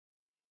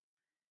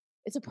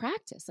 It's a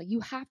practice. Like,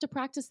 you have to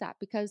practice that,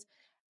 because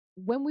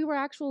when we were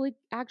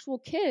actual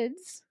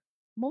kids,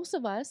 most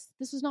of us,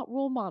 this was not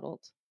role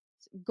modeled.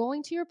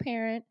 Going to your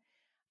parent,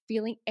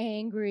 feeling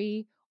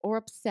angry or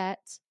upset,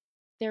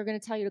 they're going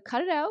to tell you to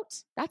cut it out.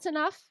 That's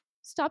enough.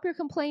 Stop your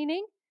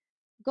complaining.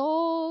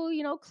 Go,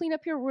 clean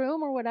up your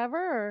room or whatever.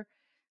 Or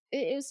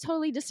it was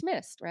totally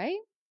dismissed, right?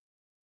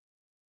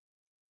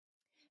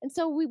 And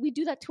so we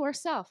do that to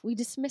ourselves. We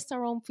dismiss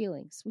our own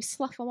feelings. We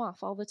slough them off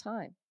all the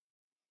time.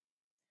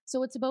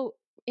 So it's about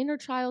inner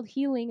child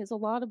healing, is a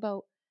lot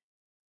about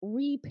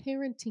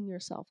reparenting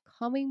yourself,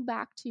 coming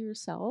back to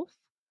yourself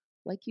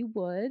like you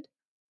would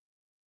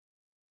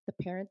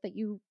the parent that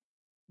you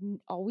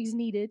always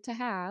needed to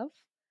have,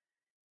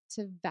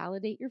 to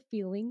validate your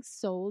feelings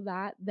so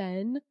that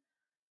then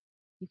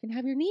you can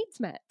have your needs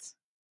met.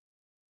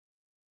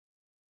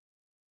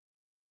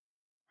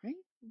 Right?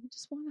 We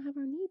just want to have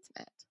our needs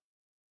met.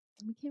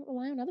 And we can't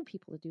rely on other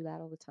people to do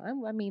that all the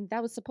time. I mean,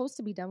 that was supposed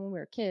to be done when we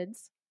were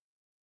kids.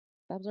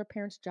 That was our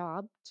parents'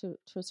 job to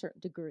a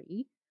certain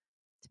degree,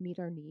 to meet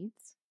our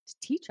needs, to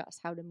teach us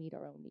how to meet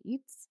our own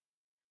needs.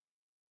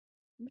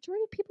 The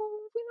majority of people,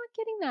 we're not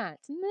getting that.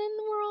 And then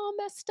we're all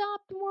messed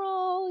up and we're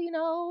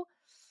all,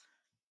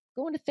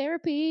 going to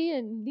therapy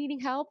and needing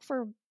help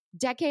for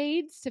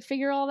decades to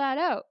figure all that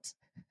out.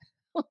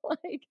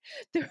 Like,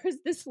 there was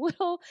this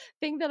little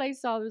thing that I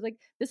saw. There was like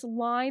this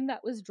line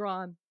that was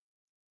drawn.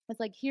 It's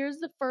like, here's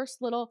the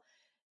first little,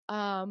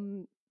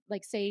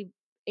 like, say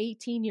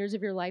 18 years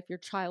of your life, your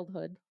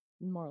childhood,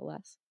 more or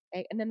less.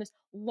 Okay? And then this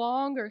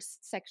longer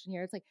section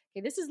here. It's like,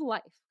 okay, this is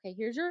life. Okay,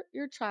 here's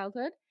your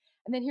childhood.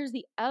 And then here's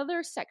the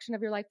other section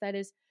of your life that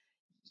is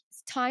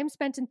time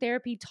spent in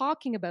therapy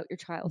talking about your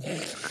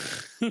childhood.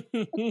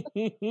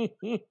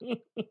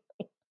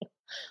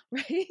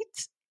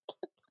 Right?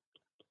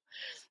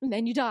 And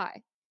then you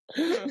die.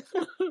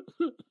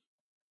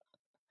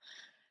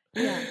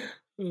 Yeah.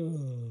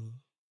 Oh,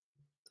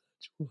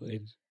 touch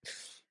wood.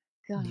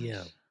 Gosh.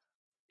 Yeah.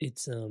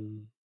 It's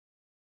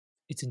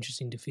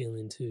interesting to feel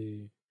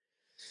into.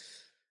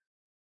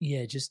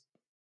 Yeah, just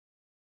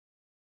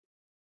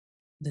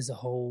there's a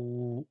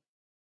whole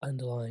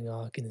underlying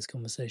arc in this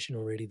conversation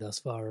already thus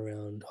far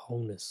around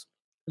wholeness,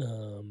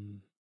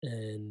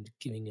 and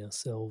giving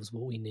ourselves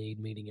what we need,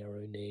 meeting our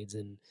own needs.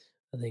 And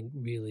I think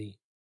really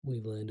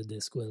we've landed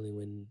there squarely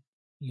when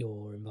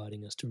you're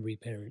inviting us to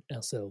reparent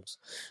ourselves,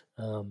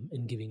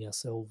 and giving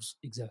ourselves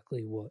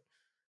exactly what,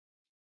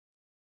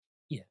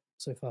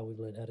 so far we've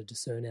learned how to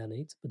discern our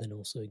needs, but then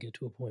also get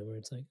to a point where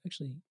it's like,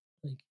 actually,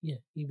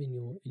 even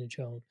your inner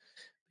child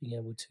being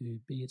able to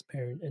be its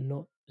parent and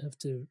not have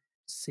to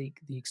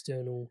seek the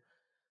external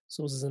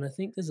sources. And I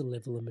think there's a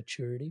level of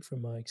maturity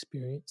from my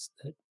experience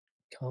that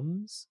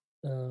comes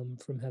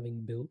from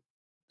having built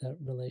that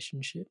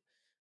relationship.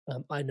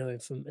 I know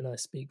and I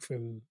speak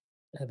from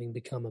having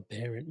become a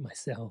parent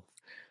myself.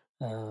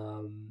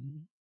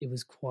 It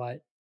was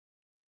quite.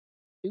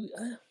 I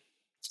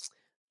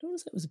don't want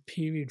to say it was a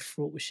period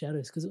fraught with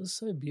shadows, because it was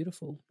so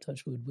beautiful,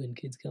 touch wood, when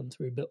kids come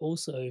through, but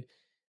also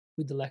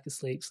with the lack of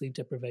sleep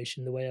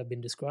deprivation, the way I've been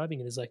describing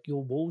it is like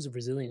your walls of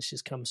resilience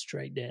just come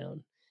straight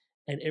down,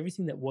 and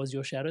everything that was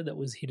your shadow that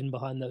was hidden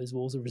behind those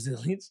walls of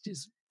resilience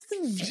just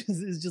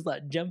is just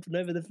like jumping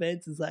over the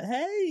fence. It's like,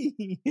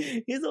 hey,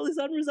 here's all this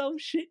unresolved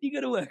shit you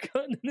got to work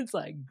on, and it's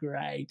like,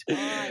 great,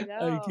 I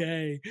know.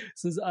 okay.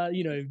 So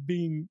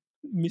being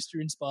Mr.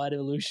 Inspired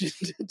Evolution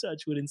to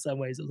touch wood in some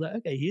ways, I was like,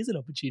 okay, here's an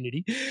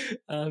opportunity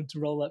to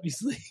roll up your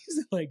sleeves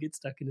and like get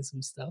stuck into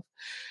some stuff.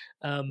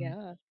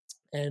 Yeah.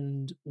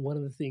 And one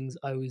of the things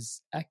I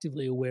was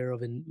actively aware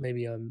of, and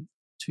maybe I'm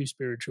too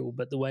spiritual,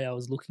 but the way I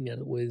was looking at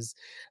it was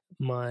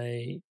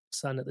my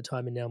son at the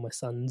time, and now my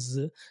sons,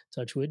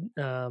 touch wood,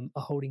 are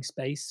holding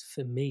space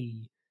for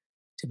me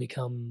to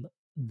become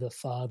the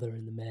father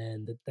and the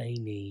man that they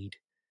need,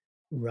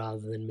 rather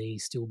than me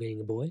still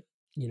being a boy,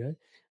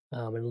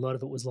 And a lot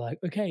of it was like,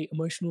 okay,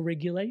 emotional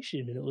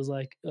regulation. And it was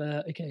like,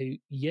 okay,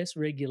 yes,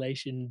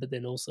 regulation, but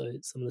then also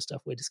some of the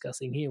stuff we're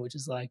discussing here, which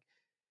is like,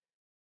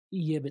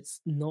 yeah, but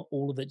not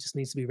all of it just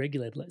needs to be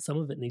regulated. Like some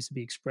of it needs to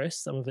be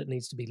expressed, some of it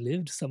needs to be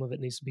lived, some of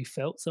it needs to be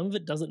felt, some of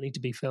it doesn't need to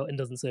be felt and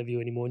doesn't serve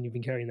you anymore, and you've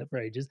been carrying that for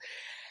ages.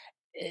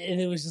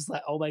 And it was just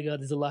like, oh my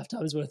God, there's a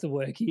lifetime's worth of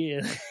work here.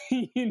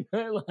 You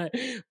know, like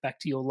back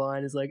to your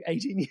line, it's like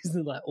 18 years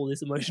of like all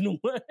this emotional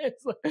work.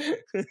 It's like,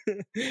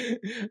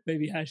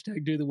 maybe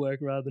hashtag do the work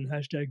rather than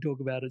hashtag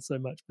talk about it so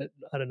much. But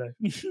I don't know.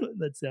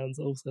 That sounds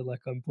also like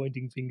I'm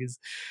pointing fingers.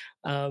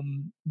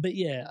 But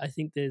yeah, I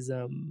think there's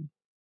a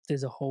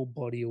whole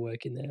body of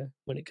work in there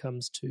when it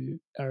comes to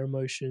our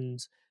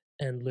emotions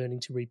and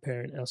learning to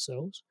reparent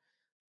ourselves.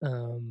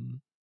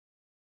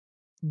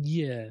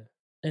 Yeah,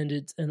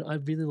 and I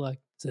really like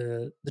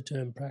the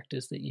term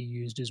practice that you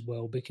used as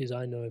well, because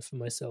I know for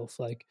myself,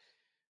 like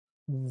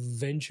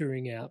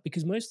venturing out,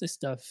 because most of this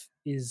stuff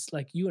is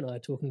like you and I are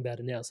talking about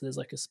it now, so there's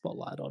like a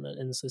spotlight on it,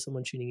 and so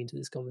someone tuning into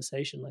this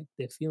conversation, like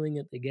they're feeling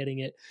it, they're getting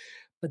it,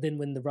 but then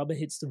when the rubber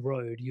hits the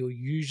road, you're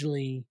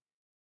usually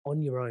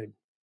on your own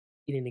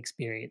in an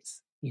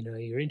experience. You know,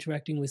 you're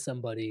interacting with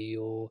somebody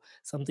or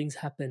something's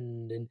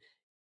happened, and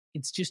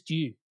it's just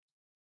you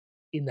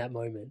in that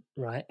moment,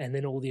 right? And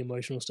then all the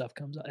emotional stuff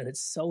comes up, and it's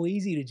so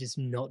easy to just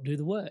not do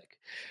the work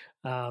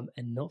and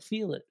not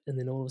feel it. And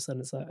then all of a sudden,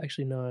 it's like,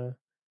 actually, no,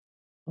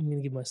 I'm going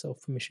to give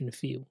myself permission to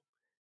feel.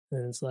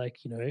 And it's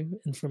like, you know,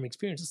 and from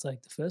experience, it's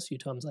like the first few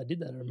times I did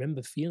that, I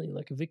remember feeling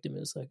like a victim.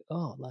 It's like,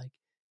 oh, like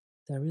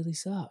that really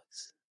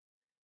sucks.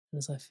 And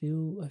it's I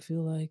feel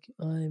like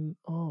and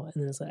then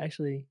it's like,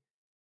 actually,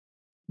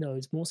 no,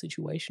 it's more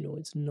situational.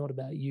 It's not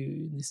about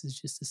you. This is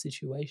just a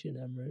situation,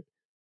 Amrit.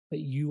 But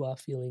you are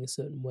feeling a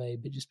certain way,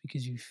 but just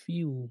because you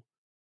feel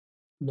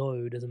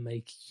low doesn't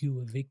make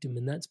you a victim.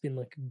 And that's been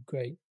like a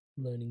great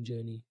learning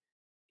journey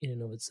in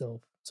and of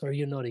itself. Sorry,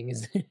 you're nodding.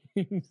 Is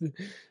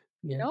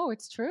yeah. No,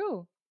 it's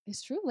true.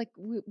 It's true. Like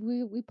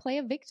we play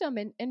a victim,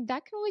 and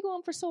that can only go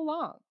on for so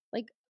long.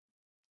 Like,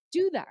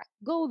 do that.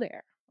 Go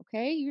there.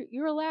 Okay.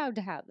 You're allowed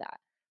to have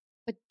that.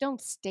 But don't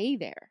stay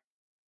there.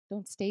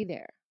 Don't stay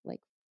there.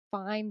 Like,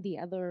 find the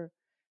other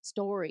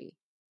story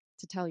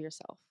to tell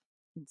yourself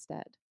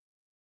instead.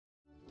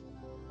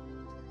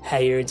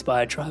 Hey, your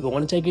Inspired Tribe. I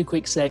want to take a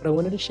quick sec. I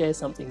wanted to share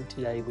something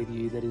today with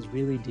you that is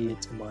really dear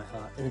to my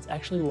heart. And it's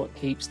actually what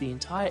keeps the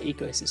entire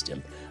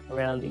ecosystem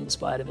around the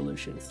Inspired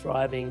Evolution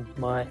thriving,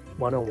 my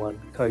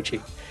one-on-one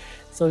coaching.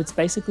 So it's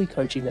basically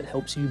coaching that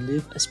helps you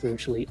live a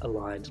spiritually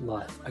aligned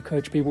life. I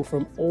coach people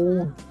from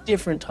all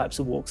different types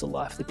of walks of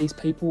life. These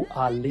people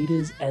are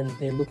leaders, and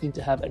they're looking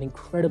to have an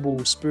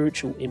incredible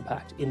spiritual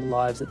impact in the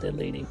lives that they're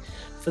leading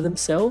for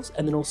themselves,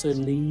 and then also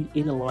lead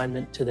in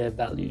alignment to their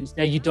values.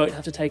 Now, you don't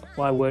have to take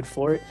my word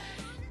for it.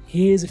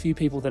 Here's a few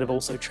people that have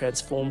also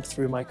transformed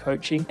through my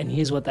coaching, and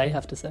here's what they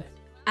have to say.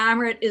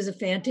 Amrit is a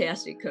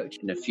fantastic coach.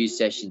 In a few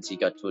sessions, he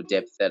got to a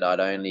depth that I'd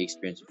only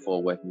experienced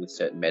before working with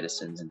certain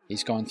medicines.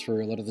 He's gone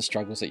through a lot of the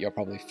struggles that you're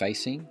probably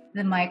facing.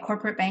 Then my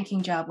corporate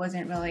banking job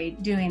wasn't really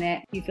doing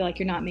it. You feel like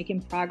you're not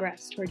making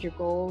progress towards your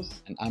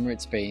goals. And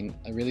Amrit's been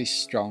a really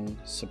strong,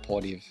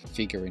 supportive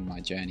figure in my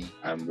journey.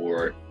 I'm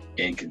more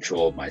in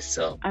control of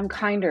myself. I'm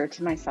kinder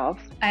to myself.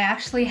 I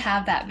actually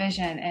have that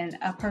vision and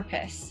a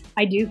purpose.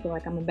 I do feel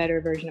like I'm a better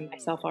version of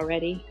myself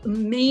already.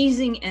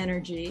 Amazing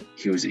energy.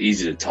 He was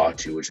easy to talk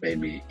to, which made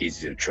me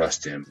easy to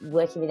trust him.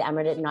 Working with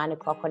Amrit at 9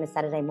 o'clock on a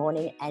Saturday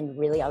morning, and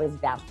really I was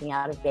bouncing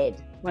out of bed.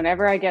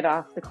 Whenever I get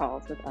off the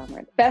calls with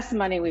Amrit, best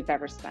money we've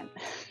ever spent.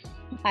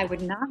 I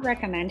would not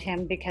recommend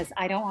him because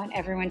I don't want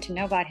everyone to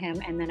know about him,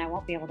 and then I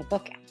won't be able to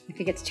book him. If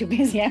he gets too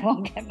busy, I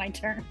won't get my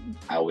turn.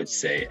 I would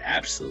say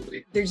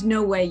absolutely. There's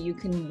no way you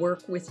can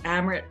work with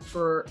Amrit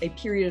for a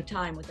period of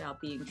time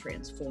without being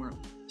transformed.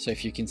 So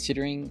if you're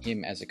considering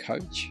him as a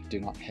coach,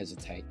 do not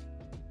hesitate,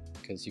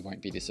 because you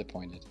won't be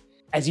disappointed.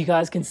 As you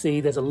guys can see,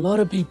 there's a lot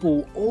of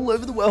people all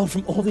over the world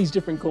from all these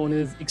different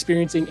corners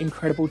experiencing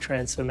incredible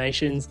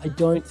transformations. I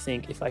don't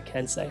think, if I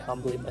can say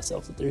humbly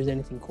myself, that there is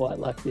anything quite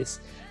like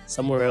this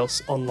somewhere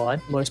else online.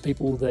 Most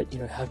people that,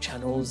 have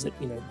channels that,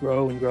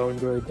 grow and grow and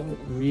grow don't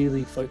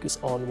really focus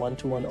on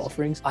one-to-one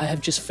offerings. I have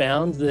just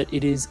found that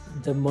it is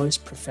the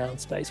most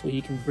profound space where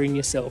you can bring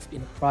yourself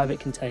in a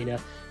private container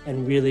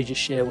and really just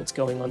share what's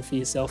going on for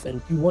yourself.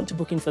 And if you want to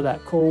book in for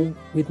that call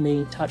with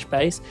me, touch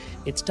base,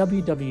 it's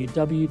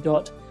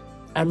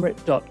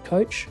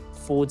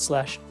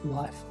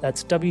www.amrit.coach/life.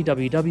 That's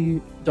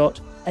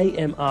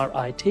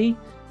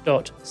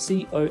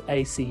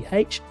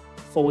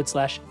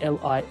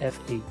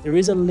www.amrit.coach/life. There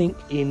is a link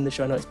in the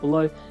show notes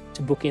below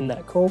to book in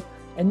that call.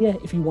 And yeah,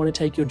 if you want to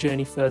take your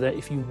journey further,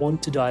 if you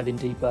want to dive in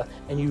deeper,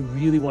 and you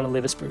really want to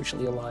live a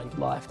spiritually aligned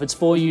life, if it's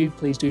for you,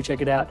 please do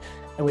check it out.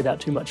 And without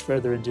too much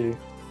further ado,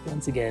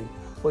 once again,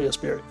 for your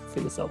spirit, for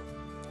yourself,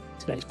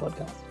 today's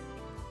podcast.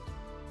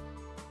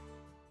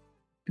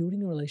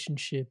 Building a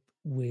relationship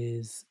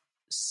with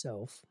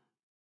self.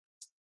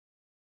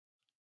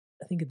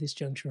 I think at this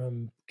juncture,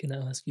 I'm going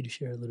to ask you to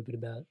share a little bit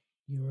about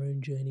your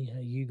own journey, how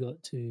you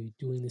got to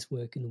doing this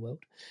work in the world.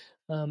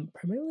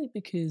 Primarily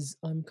because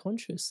I'm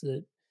conscious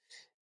that,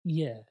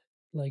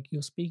 like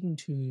you're speaking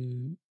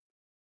to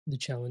the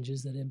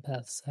challenges that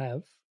empaths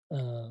have.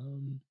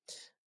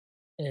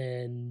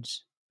 And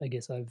I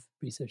guess I've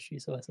researched you,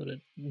 so I sort of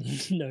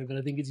know, but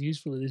I think it's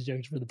useful at this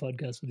juncture for the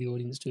podcast for the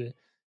audience to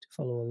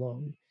follow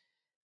along,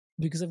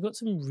 because I've got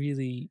some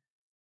really,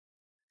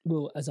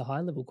 well, as a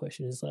high level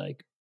question is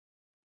like,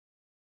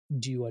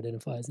 do you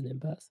identify as an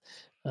empath?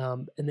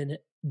 And then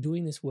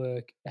doing this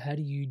work, how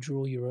do you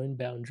draw your own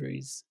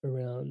boundaries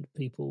around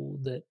people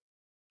that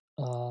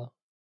are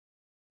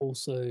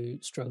also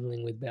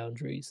struggling with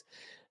boundaries,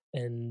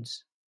 and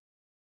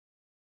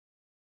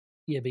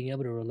being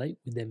able to relate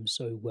with them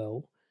so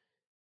well?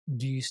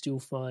 Do you still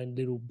find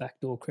little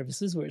backdoor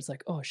crevices where it's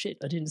like, oh shit,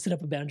 I didn't set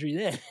up a boundary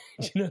there?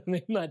 Do you know what I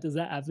mean? Like, does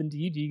that happen to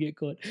you? Do you get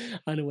caught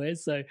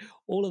unawares? So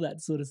all of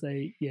that sort of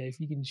say, if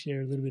you can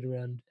share a little bit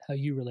around how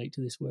you relate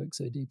to this work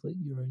so deeply,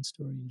 your own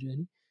story and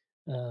journey,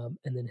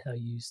 and then how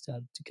you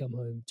started to come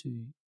home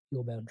to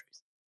your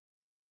boundaries.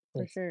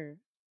 Thanks. For sure.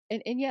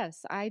 And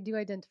yes, I do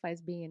identify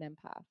as being an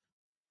empath.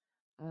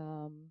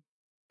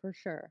 For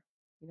sure.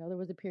 You know, there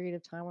was a period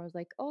of time where I was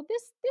like, oh,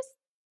 this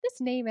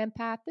name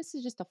empath, this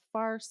is just a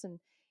farce, and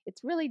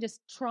it's really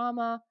just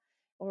trauma,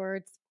 or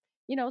it's,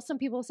 some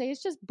people say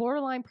it's just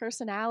borderline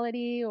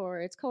personality, or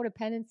it's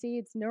codependency,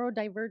 it's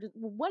neurodivergent,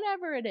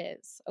 whatever it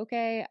is.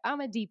 Okay. I'm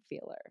a deep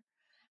feeler.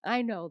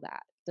 I know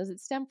that. Does it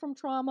stem from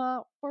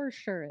trauma? For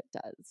sure it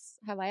does.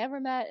 Have I ever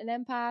met an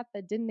empath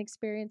that didn't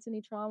experience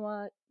any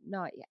trauma?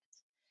 Not yet.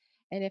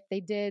 And if they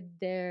did,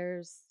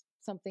 there's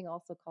something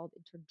also called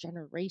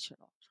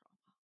intergenerational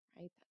trauma,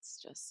 right? That's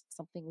just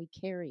something we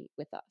carry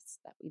with us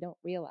that we don't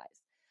realize.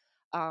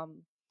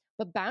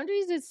 But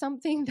boundaries is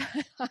something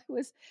that I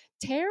was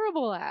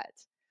terrible at.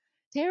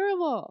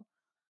 Terrible.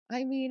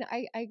 I mean,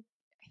 I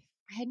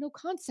had no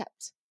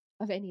concept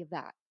of any of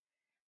that.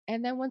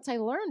 And then once I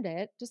learned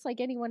it, just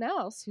like anyone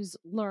else who's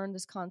learned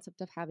this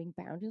concept of having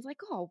boundaries, like,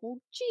 oh, well,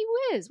 gee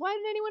whiz, why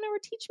didn't anyone ever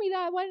teach me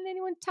that? Why didn't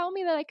anyone tell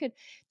me that I could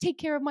take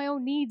care of my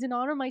own needs and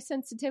honor my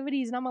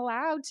sensitivities, and I'm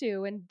allowed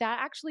to? And that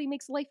actually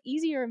makes life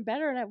easier and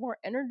better, and I have more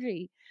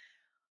energy.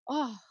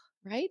 Oh,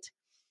 right?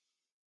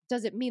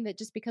 Does it mean that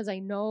just because I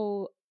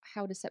know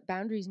how to set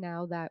boundaries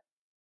now that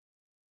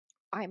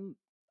I'm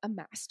a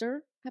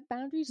master at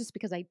boundaries, just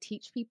because I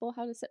teach people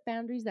how to set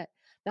boundaries, that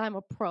I'm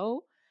a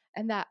pro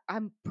and that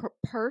I'm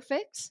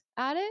perfect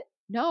at it?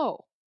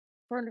 No,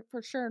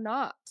 for sure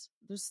not.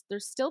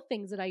 There's still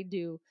things that I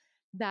do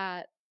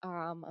that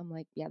I'm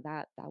like,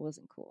 that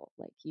wasn't cool.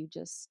 Like, you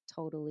just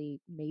totally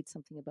made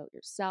something about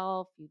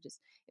yourself. You just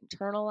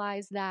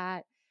internalized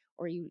that,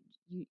 or you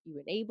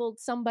enabled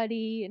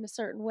somebody in a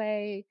certain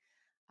way.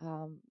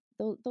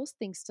 Those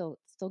things still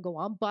go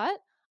on, but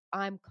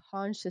I'm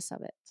conscious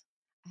of it.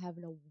 I have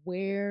an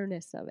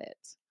awareness of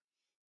it.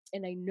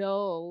 And I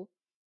know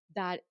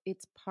that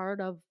it's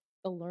part of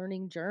the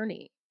learning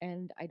journey,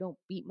 and I don't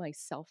beat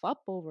myself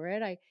up over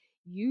it. I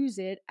use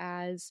it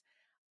as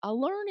a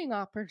learning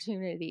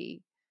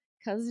opportunity,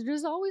 because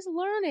there's always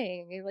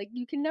learning. Like,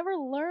 you can never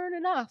learn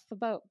enough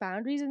about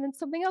boundaries, and then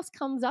something else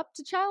comes up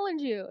to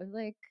challenge you. And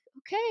like,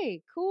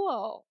 okay,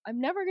 cool. I'm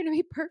never going to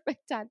be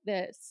perfect at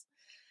this.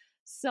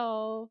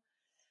 So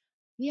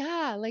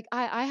like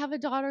I have a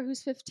daughter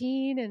who's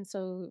 15, and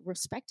so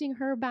respecting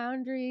her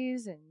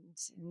boundaries and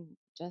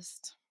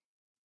just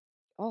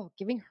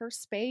giving her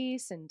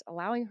space and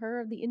allowing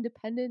her the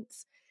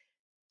independence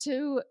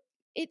to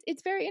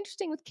it's very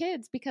interesting with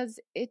kids, because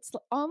it's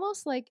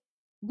almost like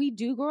we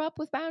do grow up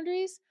with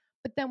boundaries,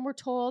 but then we're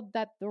told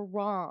that they're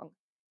wrong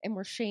and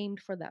we're shamed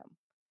for them.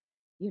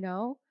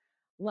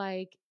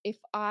 Like, if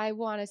I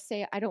want to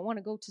say I don't want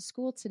to go to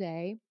school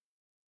today,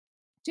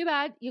 too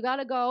bad, you got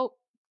to go.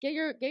 Get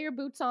your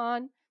boots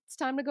on. It's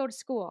time to go to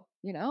school,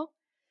 It's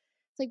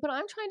like, but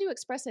I'm trying to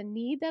express a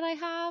need that I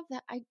have,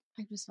 that I'm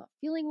just not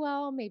feeling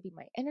well. Maybe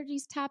my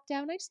energy's tapped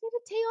down. I just need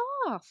a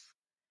day off.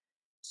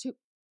 To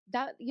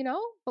that,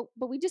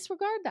 but we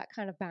disregard that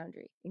kind of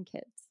boundary in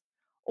kids,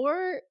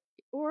 or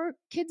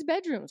kids'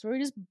 bedrooms where we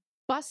just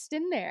bust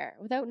in there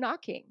without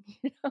knocking,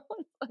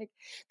 Like,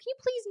 can you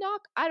please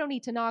knock? I don't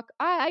need to knock.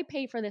 I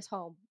pay for this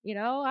home,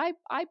 I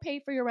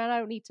pay for your rent. I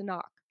don't need to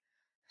knock.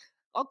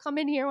 I'll come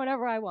in here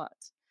whenever I want.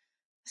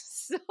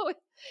 So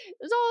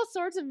there's all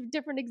sorts of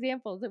different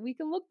examples that we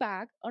can look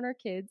back on our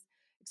kids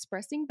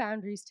expressing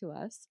boundaries to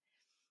us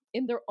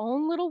in their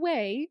own little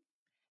way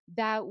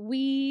that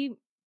we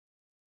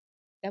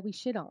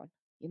shit on,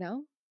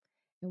 and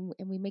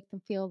we make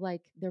them feel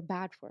like they're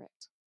bad for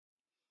it.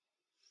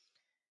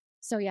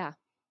 So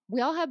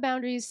we all have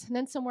boundaries, and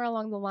then somewhere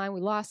along the line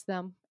we lost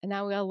them, and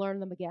now we gotta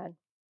learn them again.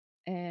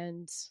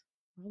 And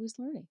we're always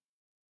learning.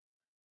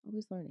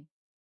 Always learning.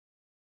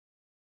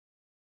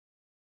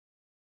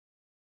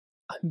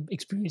 I'm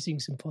experiencing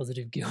some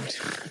positive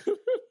guilt.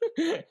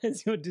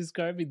 As you're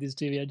describing this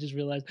to me, I just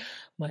realized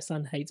my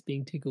son hates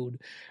being tickled,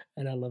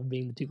 and I love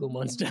being the tickle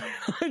monster.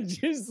 I'm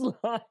just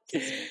like,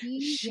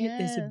 shit,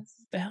 there's a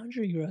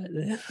boundary right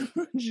there.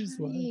 I'm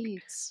just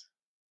like,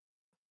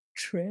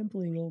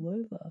 trampling all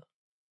over.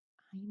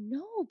 I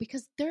know,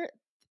 because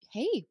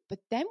but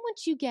then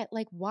once you get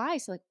like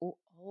wise, like,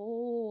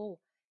 oh,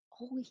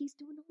 he's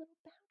doing a little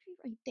boundary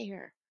right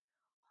there.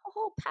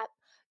 Oh,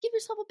 give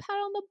yourself a pat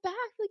on the back.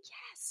 Like,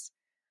 yes,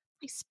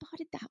 I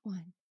spotted that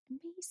one.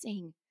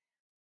 Amazing.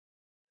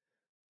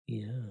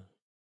 Yeah.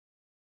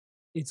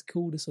 It's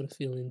cool to sort of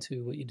feel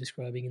into what you're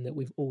describing, in that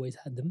we've always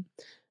had them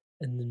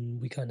and then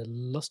we kind of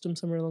lost them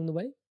somewhere along the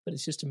way, but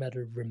it's just a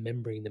matter of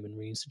remembering them and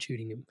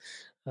reinstituting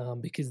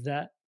them, because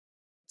that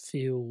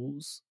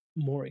feels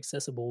more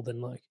accessible than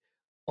like,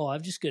 oh,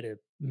 I've just got to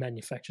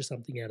manufacture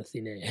something out of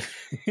thin air.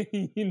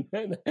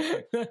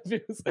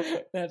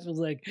 that feels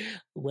like,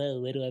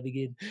 well, where do I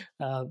begin?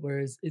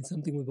 Whereas it's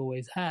something we've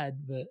always had,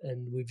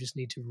 and we just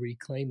need to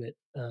reclaim it.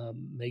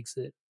 Makes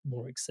it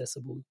more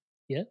accessible.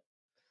 Yeah.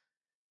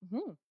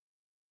 Mm-hmm.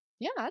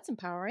 Yeah, that's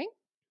empowering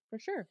for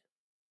sure.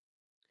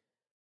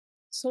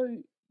 So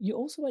you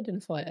also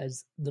identify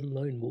as the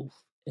lone wolf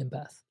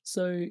empath.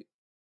 So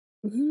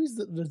who's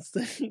the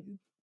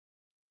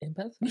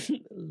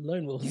empath?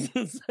 Lone wolf.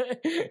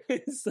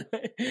 so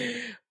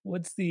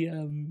what's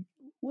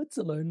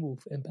a lone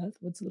wolf empath?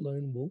 What's the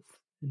lone wolf?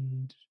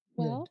 And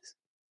well,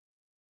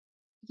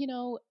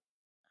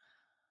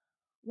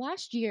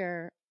 last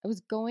year I was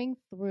going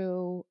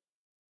through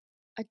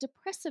a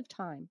depressive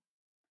time,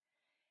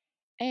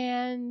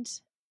 and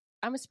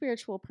I'm a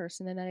spiritual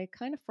person, and I had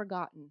kind of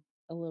forgotten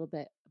a little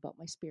bit about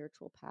my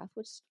spiritual path,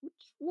 which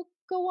will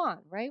go on,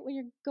 right, when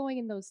you're going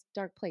in those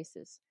dark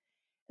places.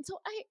 And so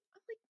I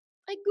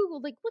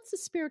Googled, like, what's the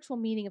spiritual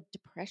meaning of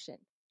depression?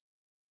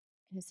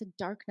 And it said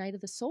dark night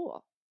of the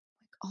soul.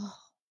 Like, oh,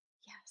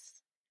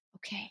 yes.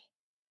 Okay.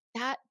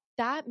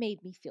 That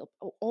made me feel,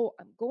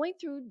 I'm going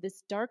through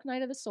this dark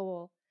night of the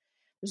soul.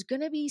 There's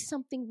going to be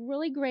something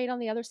really great on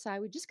the other side.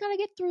 We just got to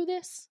get through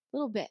this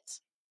little bit.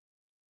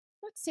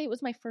 Let's say it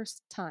was my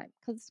first time,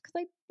 because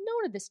I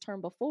noted this term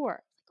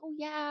before. Like, oh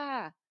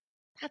yeah,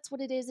 that's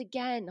what it is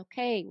again.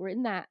 Okay, we're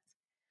in that.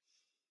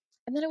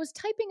 And then I was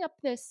typing up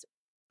this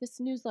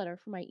newsletter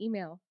for my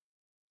email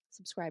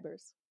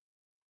subscribers.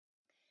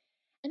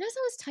 And as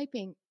I was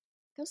typing,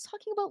 I was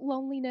talking about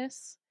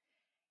loneliness.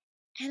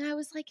 And I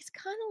was like, it's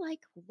kind of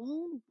like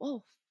lone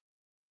wolf,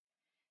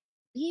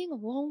 being a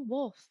lone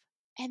wolf.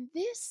 And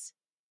this,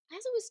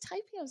 as I was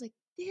typing, I was like,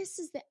 this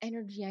is the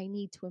energy I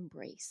need to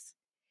embrace.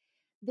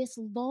 This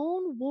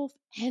lone wolf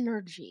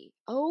energy.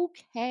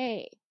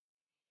 Okay.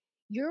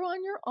 You're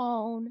on your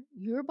own.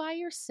 You're by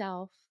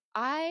yourself.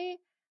 I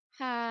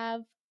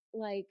have,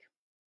 like,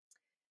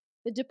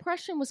 the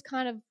depression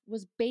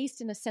was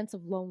based in a sense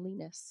of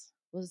loneliness,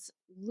 was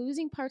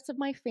losing parts of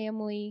my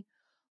family,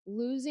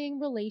 losing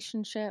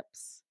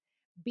relationships,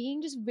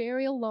 being just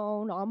very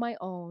alone on my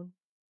own,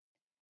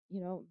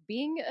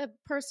 being a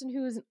person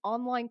who is an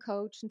online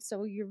coach. And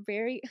so you're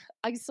very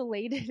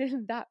isolated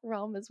in that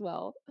realm as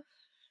well.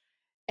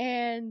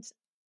 And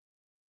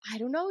I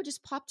don't know, it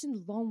just popped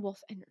in lone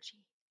wolf energy.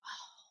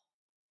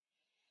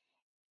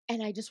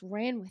 And I just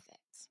ran with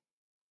it.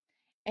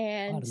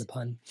 And pardon the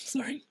pun.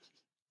 Sorry.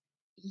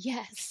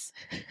 Yes.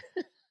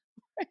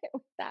 Right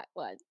with that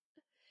one.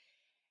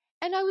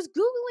 And I was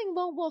Googling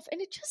lone wolf,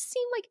 and it just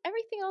seemed like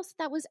everything else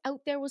that was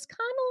out there was kind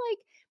of like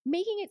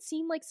making it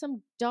seem like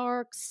some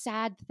dark,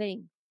 sad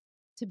thing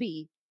to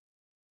be.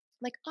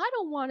 Like, I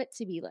don't want it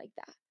to be like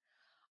that.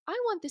 I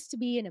want this to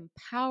be an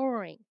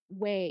empowering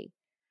way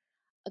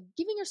of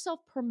giving yourself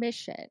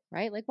permission,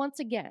 right? Like, once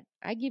again,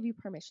 I give you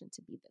permission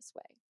to be this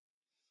way.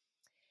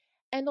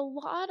 And a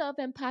lot of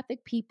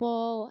empathic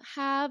people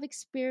have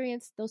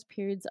experienced those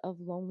periods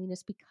of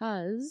loneliness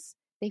because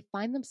they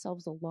find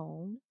themselves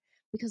alone,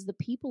 because the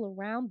people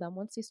around them,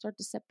 once they start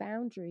to set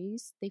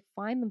boundaries, they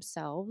find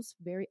themselves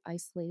very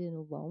isolated and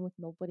alone with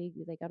nobody.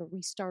 They got to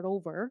restart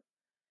over.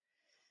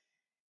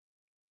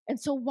 And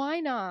so why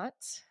not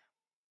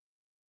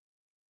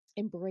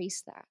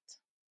embrace that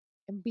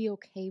and be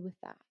okay with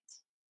that?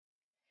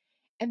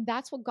 And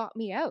that's what got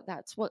me out.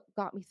 That's what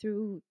got me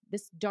through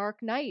this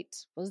dark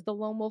night, was the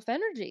lone wolf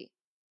energy.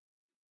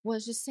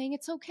 Was just saying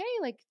it's okay,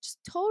 like, just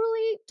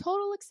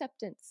total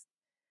acceptance,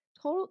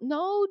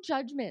 no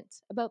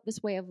judgment about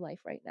this way of life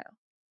right now.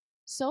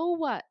 So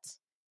what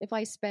if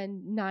I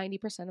spend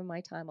 90% of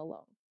my time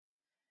alone?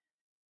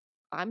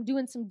 I'm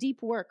doing some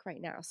deep work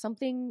right now.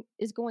 Something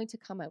is going to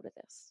come out of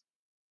this.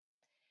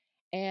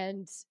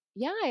 And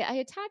yeah, I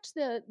attach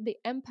the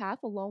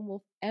empath, a lone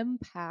wolf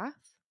empath,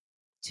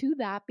 to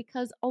that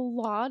because a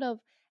lot of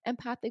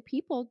empathic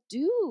people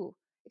do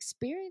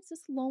experience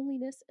this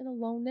loneliness and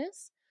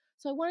aloneness.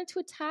 So I wanted to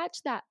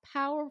attach that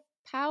power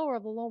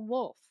of a lone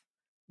wolf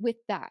with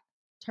that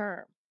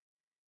term,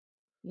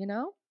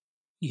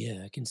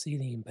 Yeah, I can see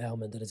the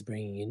empowerment that it's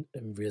bringing in,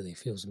 and really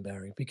feels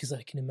empowering, because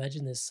I can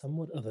imagine there's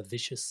somewhat of a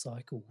vicious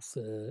cycle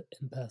for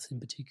empaths in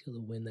particular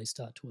when they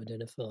start to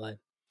identify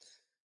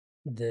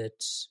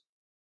that,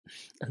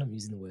 and I'm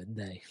using the word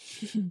they.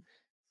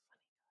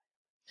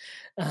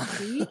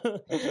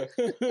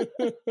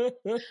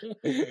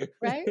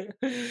 Right?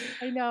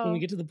 I know. When we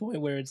get to the point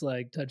where it's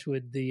like, touch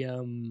wood, the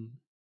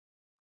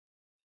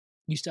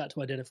you start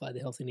to identify the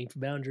healthy need for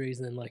boundaries,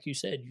 and then, like you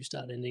said, you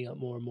start ending up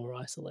more and more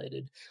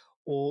isolated.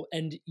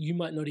 And you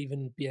might not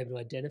even be able to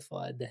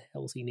identify the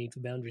healthy need for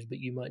boundaries, but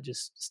you might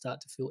just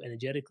start to feel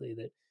energetically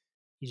that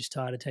you're just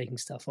tired of taking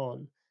stuff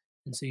on.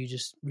 And so you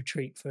just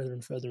retreat further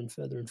and further and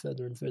further and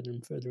further and further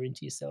and further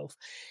into yourself.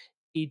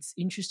 It's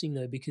interesting,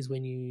 though, because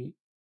when you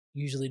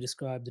usually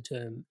describe the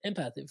term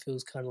empath, it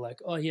feels kind of like,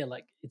 oh, yeah,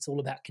 like it's all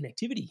about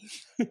connectivity,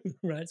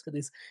 right? It's got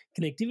this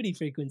connectivity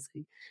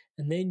frequency.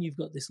 And then you've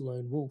got this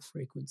lone wolf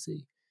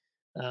frequency.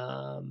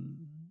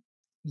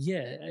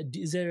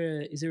 Is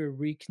there a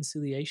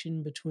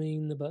reconciliation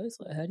between the both?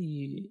 Like, how do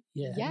you?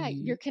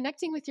 You're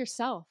connecting with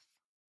yourself.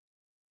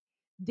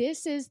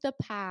 This is the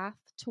path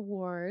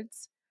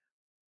towards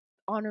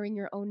honoring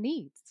your own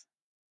needs,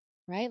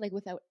 right? Like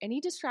without any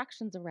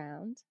distractions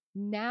around.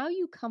 Now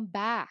you come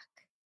back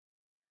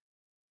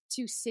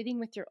to sitting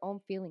with your own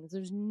feelings.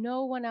 There's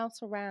no one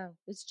else around.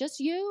 It's just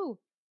you.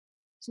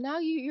 So now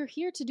you're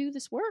here to do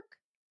this work.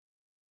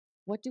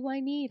 What do I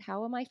need?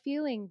 How am I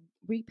feeling?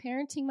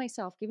 Reparenting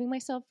myself, giving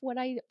myself what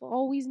I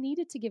always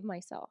needed to give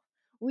myself.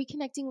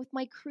 Reconnecting with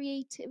my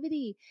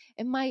creativity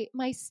and my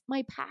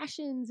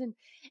passions and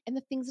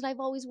the things that I've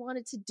always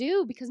wanted to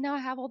do, because now I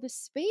have all this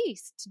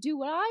space to do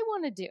what I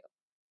want to do.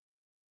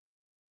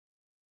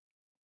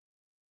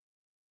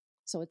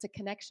 So it's a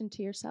connection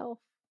to yourself.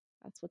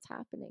 That's what's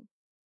happening.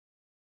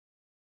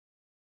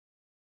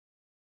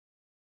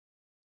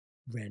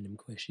 Random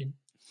question.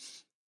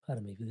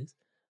 Pardon me for this.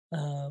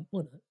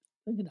 Why not?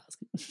 I can ask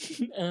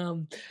it.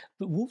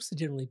 But wolves are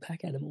generally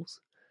pack animals.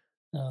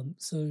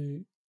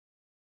 So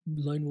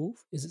lone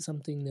wolf, is it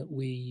something that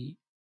we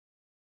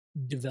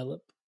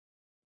develop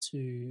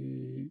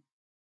to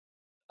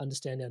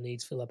understand our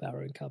needs, fill up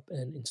our own cup,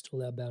 and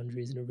install our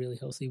boundaries in a really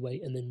healthy way,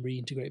 and then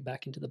reintegrate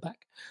back into the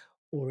pack?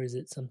 Or is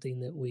it something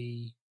that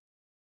we,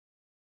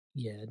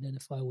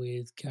 identify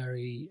with,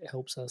 carry,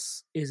 helps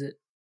us? Is it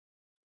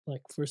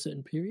like for a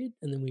certain period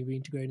and then we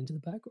reintegrate into the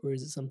pack, or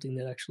is it something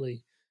that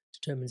actually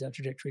determines our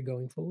trajectory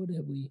going forward?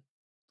 Have we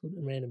thought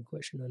a random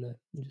question? I know.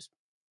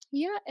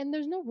 Yeah, and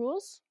there's no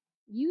rules.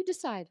 You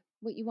decide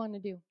what you want to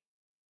do.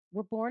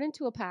 We're born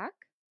into a pack.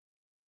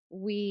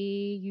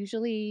 We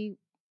usually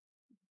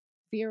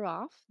veer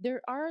off.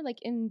 There are, like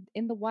in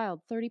the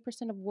wild,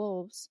 30% of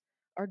wolves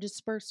are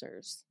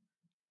dispersers.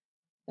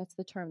 That's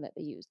the term that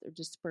they use. They're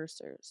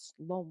dispersers,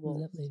 lone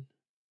wolves. What does that mean?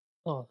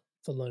 Oh,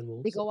 for lone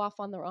wolves. They go off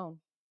on their own.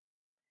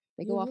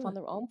 They go off on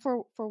their own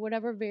for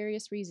whatever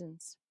various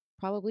reasons.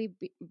 Probably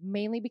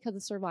mainly because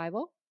of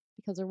survival,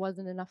 because there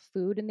wasn't enough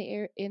food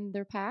in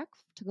their pack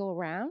to go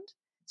around.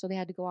 So they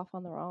had to go off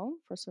on their own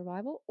for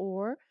survival,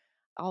 or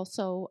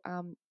also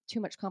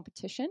too much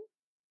competition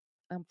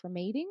for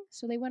mating.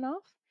 So they went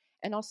off,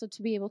 and also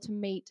to be able to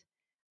mate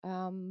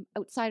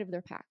outside of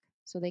their pack,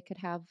 so they could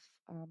have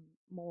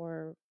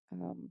more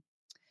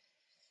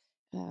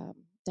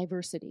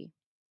diversity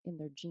in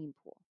their gene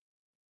pool.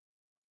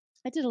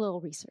 I did a little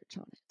research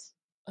on it.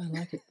 I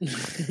like it.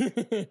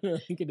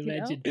 I can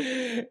imagine.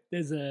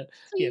 There's a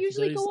so you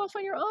usually go off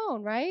on your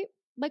own, right?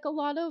 Like a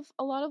lot of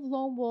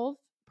lone wolf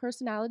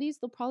personalities,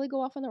 they'll probably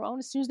go off on their own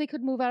as soon as they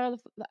could move out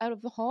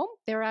of the home.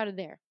 They're out of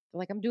there. They're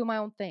like, I'm doing my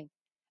own thing,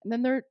 and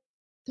then the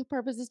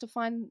purpose is to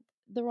find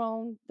their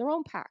own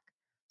pack.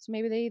 So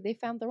maybe they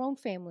found their own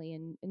family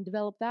and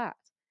developed that.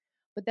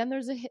 But then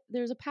there's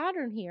a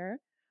pattern here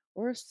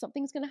where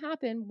something's going to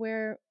happen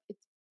where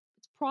it's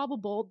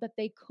probable that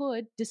they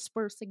could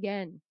disperse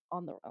again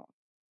on their own,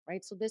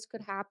 right? So this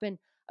could happen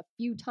a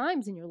few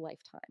times in your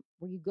lifetime,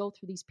 where you go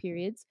through these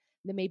periods,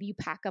 and then maybe you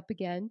pack up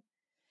again,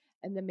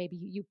 and then maybe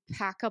you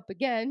pack up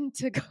again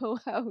to go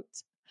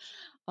out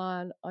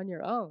on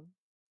your own,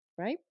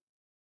 right?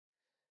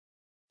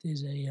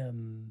 There's a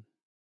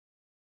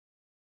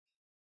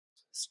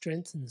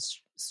strengths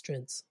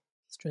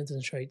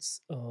and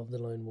traits of the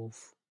lone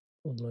wolf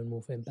or the lone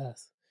wolf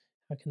empath.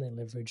 How can they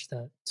leverage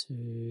that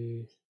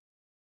to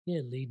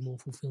lead more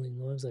fulfilling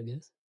lives, I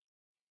guess?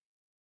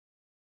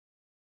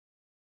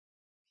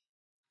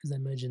 Because I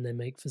imagine they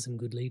make for some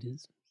good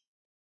leaders.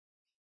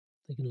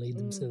 They can lead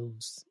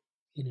themselves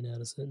in and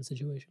out of certain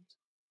situations.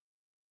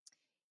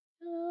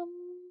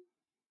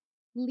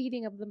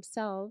 Leading of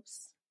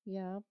themselves,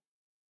 yeah.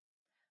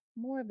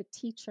 More of a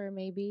teacher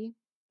maybe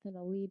than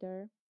a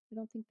leader. I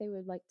don't think they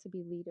would like to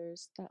be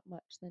leaders that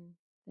much than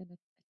a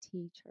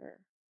teacher,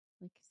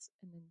 like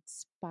an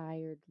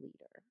inspired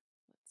leader,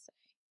 let's say.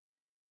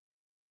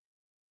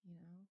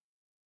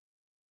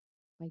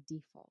 By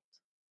default.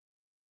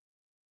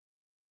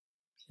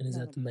 And is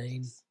that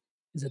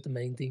the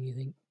main thing you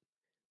think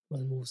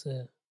lone wolves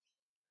are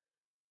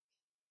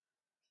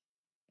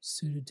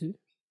suited to?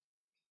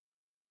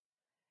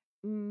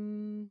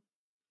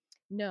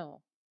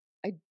 No,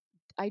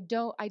 I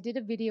don't. I did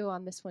a video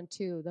on this one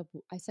too.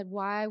 I said,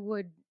 why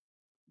would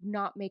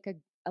not make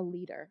a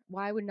leader?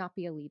 Why would not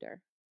be a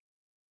leader?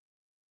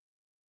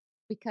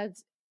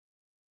 Because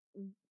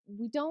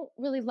we don't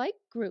really like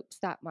groups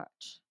that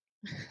much.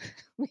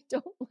 We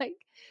don't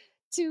like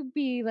to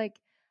be like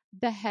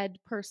the head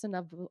person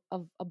of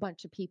a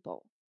bunch of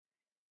people.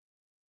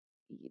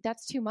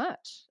 that's too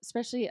much,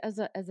 especially as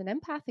an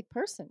empathic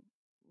person.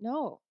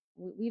 No,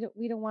 we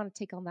don't want to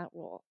take on that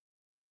role.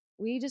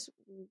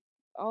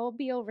 I'll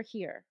be over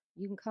here.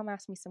 You can come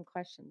ask me some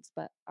questions,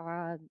 but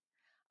I'm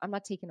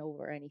not taking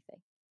over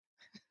anything.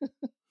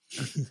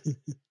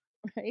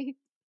 Right?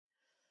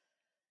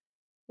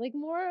 Like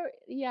more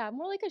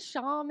like a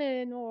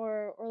shaman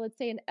or let's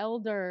say an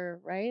elder,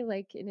 right?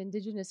 Like in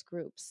indigenous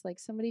groups, like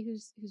somebody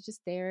who's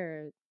just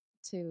there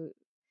to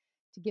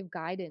give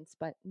guidance,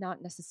 but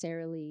not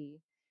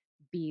necessarily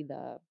be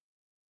the,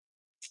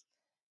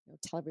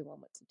 tell everyone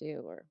what to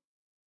do or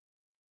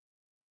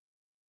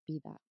be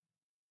that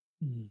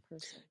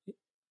person.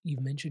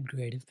 You've mentioned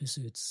creative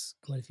pursuits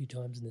quite a few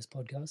times in this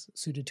podcast,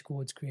 suited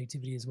towards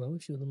creativity as well,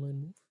 if you're the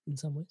lone wolf in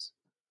some ways.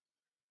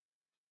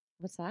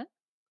 What's that?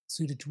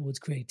 Suited towards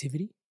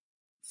creativity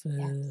if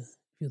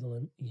you're the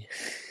lone. Yeah.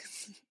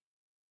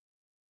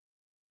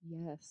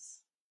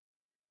 Yes.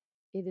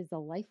 It is a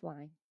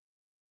lifeline.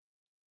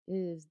 It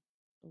is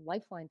a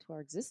lifeline to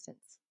our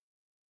existence.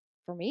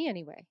 For me,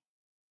 anyway.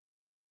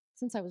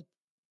 Since I was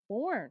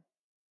born,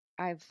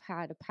 I've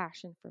had a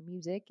passion for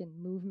music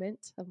and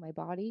movement of my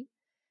body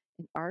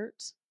and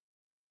art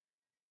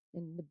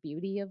and the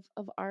beauty of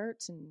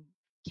art and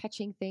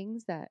catching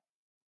things that,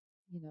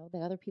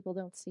 that other people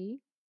don't see,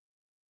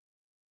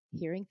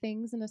 hearing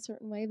things in a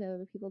certain way that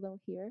other people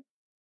don't hear.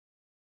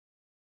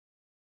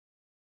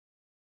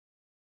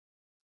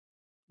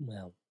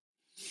 Well,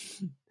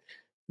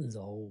 there's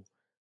a whole.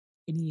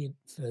 Any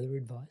further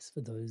advice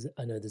for those?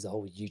 I know there's a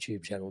whole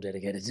YouTube channel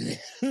dedicated to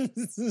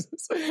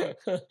this,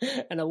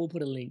 and I will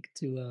put a link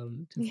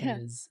to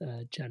Freya's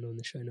channel in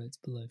the show notes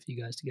below for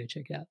you guys to go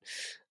check out.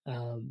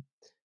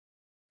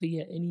 But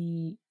yeah,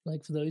 any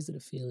for those that are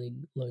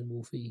feeling lone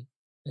wolfy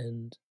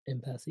and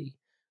empathy,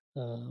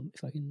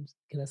 if I can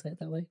I say it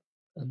that way?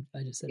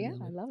 I just said it.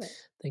 Yeah, I love it.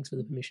 Thanks for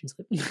the permission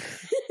slip.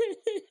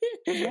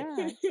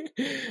 Yeah.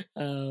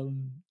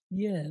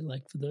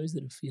 For those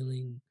that are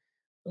feeling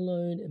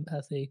alone,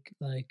 empathic,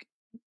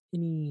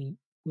 any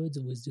words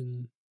of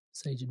wisdom,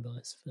 sage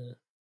advice for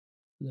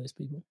those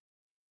people?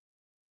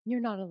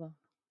 You're not alone.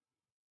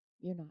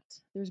 You're not.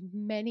 There's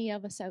many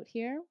of us out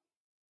here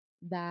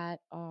that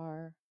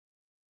are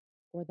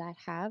or that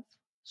have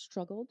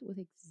struggled with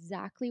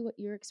exactly what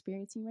you're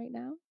experiencing right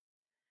now,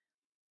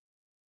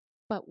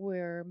 but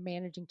we're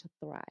managing to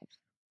thrive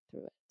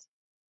through it.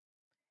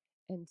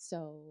 And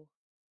so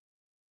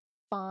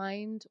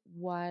find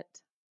what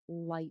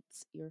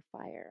lights your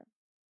fire.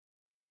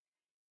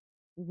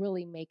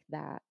 Really make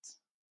that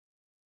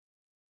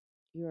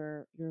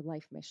your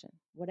life mission,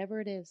 whatever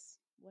it is,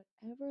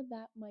 whatever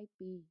that might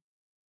be.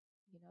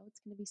 It's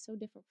going to be so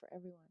different for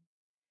everyone.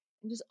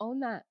 And just own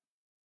that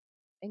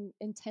and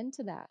tend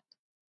to that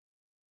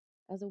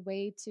as a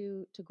way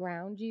to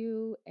ground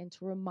you and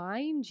to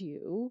remind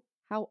you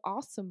how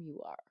awesome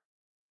you are.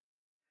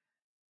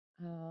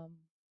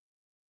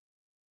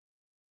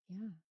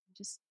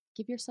 Just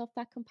give yourself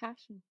that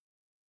compassion.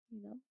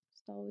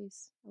 Just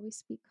always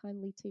speak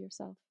kindly to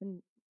yourself,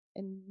 and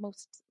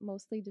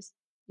mostly just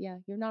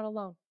you're not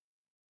alone.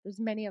 There's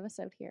many of us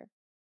out here.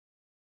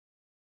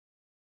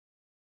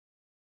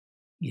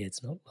 Yeah,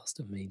 it's not lost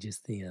on me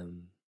just the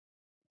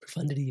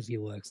profundity of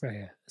your work,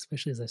 Fraya,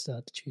 especially as I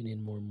start to tune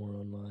in more and more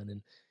online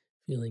and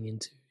feeling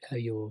into how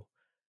you're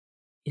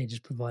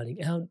just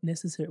providing how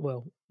necessary.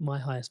 Well, my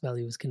highest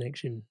value is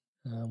connection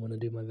when I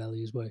do my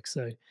values work.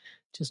 So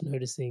just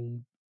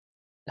noticing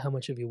how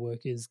much of your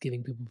work is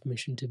giving people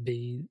permission to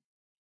be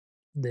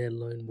their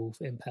lone wolf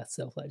empath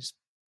self, just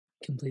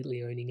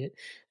completely owning it.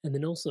 And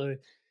then also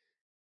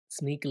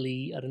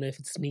sneakily, I don't know if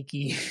it's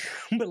sneaky,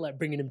 but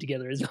bringing them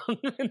together as well.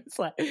 And it's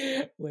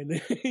when,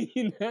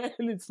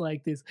 and it's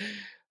like this,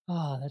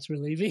 that's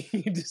relieving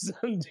to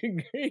some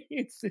degree.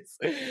 It's this,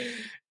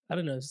 I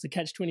don't know, if it's a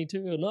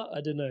catch-22 or not,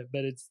 I don't know,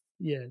 but it's,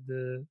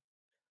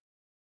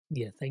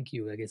 thank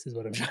you, I guess is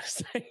what I'm trying to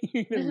say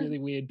in a really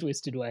weird,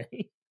 twisted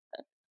way.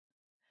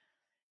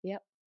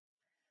 Yep,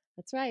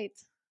 that's right.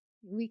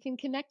 We can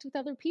connect with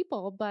other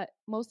people, but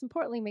most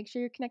importantly, make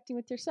sure you're connecting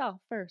with yourself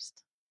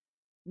first.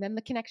 And then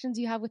the connections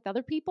you have with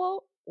other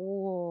people,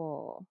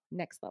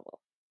 next level.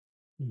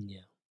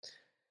 Yeah.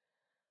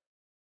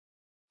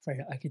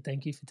 Fraya, I could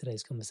thank you for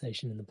today's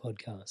conversation in the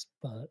podcast,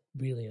 but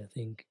really I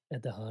think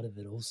at the heart of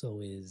it also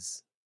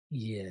is,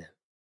 the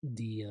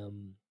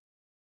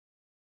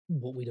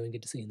what we don't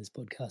get to see in this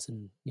podcast,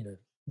 and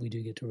we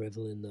do get to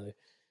revel in though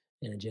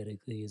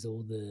energetically, is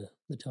all the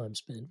time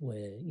spent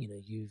where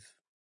you've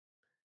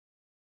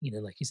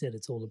like you said,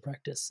 it's all a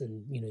practice,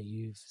 and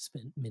you've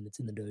spent minutes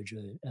in the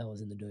dojo,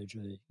 hours in the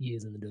dojo,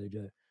 years in the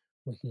dojo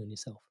working on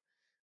yourself.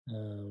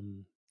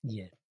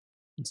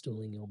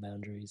 Installing your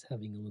boundaries,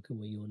 having a look at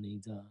where your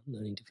needs are,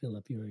 learning to fill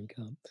up your own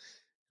cup,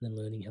 and then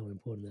learning how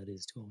important that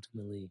is to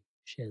ultimately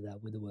share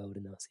that with the world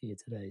and us here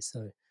today.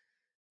 So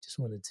just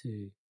wanted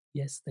to,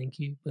 yes, thank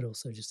you, but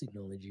also just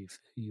acknowledge you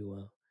for who you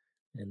are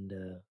and,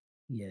 the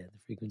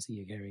frequency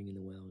you're carrying in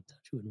the world.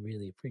 Touch wood, and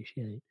really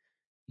appreciate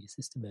you,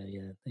 Sister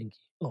Marianne. Thank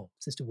you. Oh,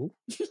 Sister Wolf.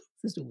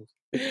 Sister Wolf.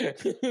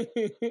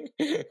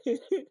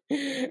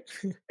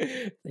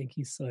 Thank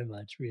you so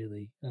much,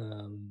 really.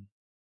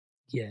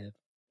 Yeah,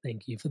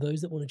 thank you. For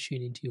those that want to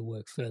tune into your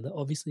work further,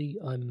 obviously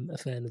I'm a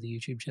fan of the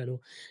YouTube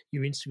channel.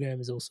 Your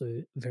Instagram is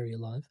also very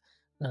alive.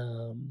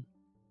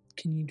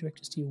 Can you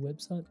direct us to your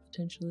website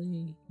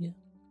potentially? Yeah.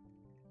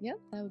 Yep,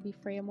 that would be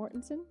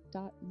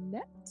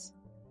frayamortensen.net.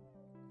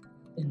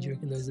 And do you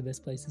reckon those are the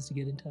best places to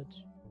get in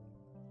touch?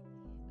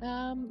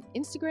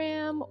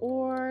 Instagram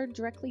or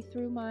directly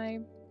through my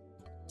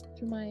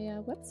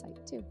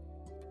website too.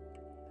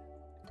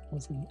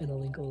 Awesome. And I'll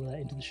link all of that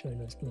into the show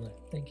notes below.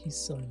 Thank you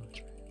so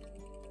much.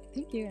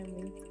 Thank you,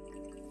 Emily.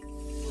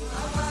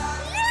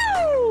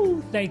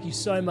 Thank you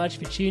so much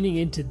for tuning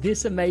into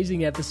this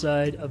amazing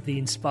episode of The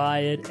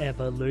Inspired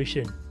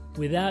Evolution.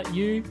 Without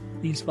you,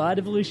 the Inspired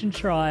Evolution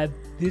tribe,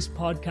 this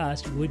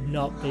podcast would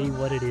not be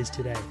what it is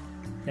today.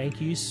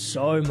 Thank you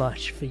so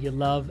much for your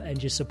love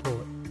and your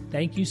support.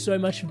 Thank you so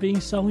much for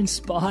being so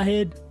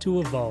inspired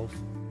to evolve.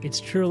 It's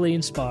truly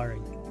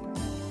inspiring.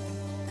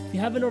 If you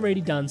haven't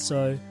already done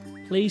so,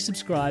 please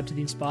subscribe to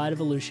The Inspired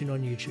Evolution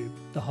on YouTube,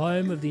 the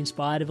home of The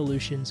Inspired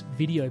Evolution's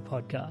video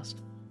podcast.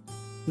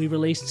 We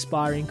release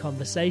inspiring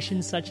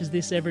conversations such as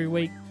this every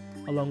week,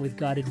 along with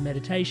guided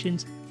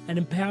meditations and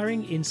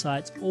empowering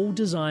insights, all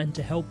designed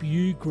to help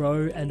you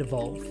grow and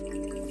evolve.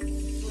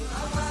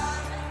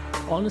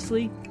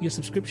 Honestly, your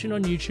subscription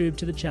on YouTube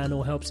to the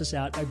channel helps us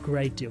out a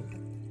great deal.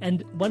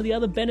 And one of the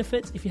other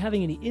benefits, if you're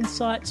having any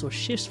insights or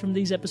shifts from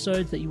these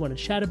episodes that you want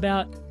to chat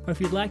about, or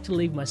if you'd like to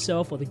leave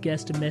myself or the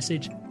guest a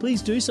message,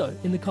 please do so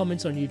in the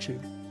comments on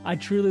YouTube. I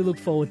truly look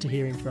forward to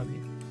hearing from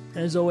you.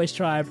 And as always,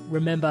 tribe,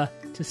 remember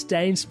to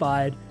stay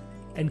inspired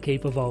and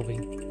keep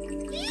evolving.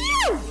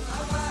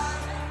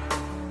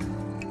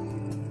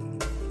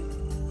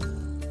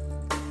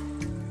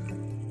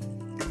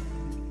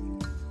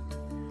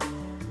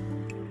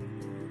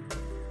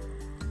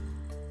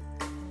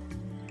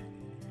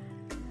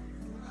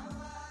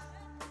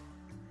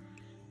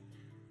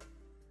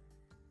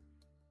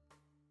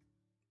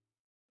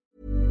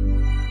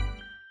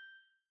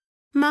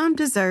 Mom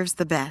deserves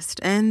the best,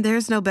 and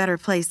there's no better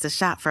place to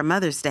shop for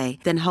Mother's Day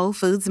than Whole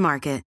Foods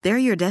Market. They're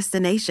your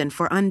destination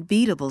for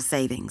unbeatable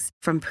savings,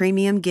 from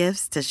premium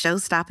gifts to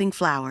show-stopping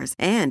flowers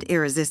and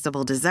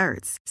irresistible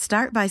desserts.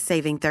 Start by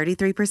saving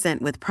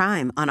 33% with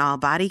Prime on all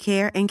body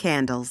care and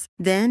candles.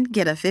 Then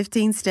get a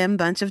 15-stem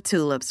bunch of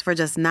tulips for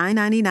just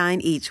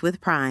 $9.99 each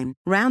with Prime.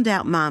 Round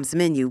out Mom's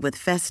menu with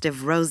festive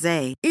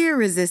rosé,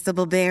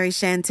 irresistible berry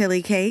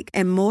chantilly cake,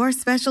 and more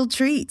special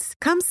treats.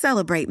 Come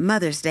celebrate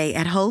Mother's Day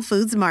at Whole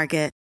Foods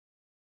Market.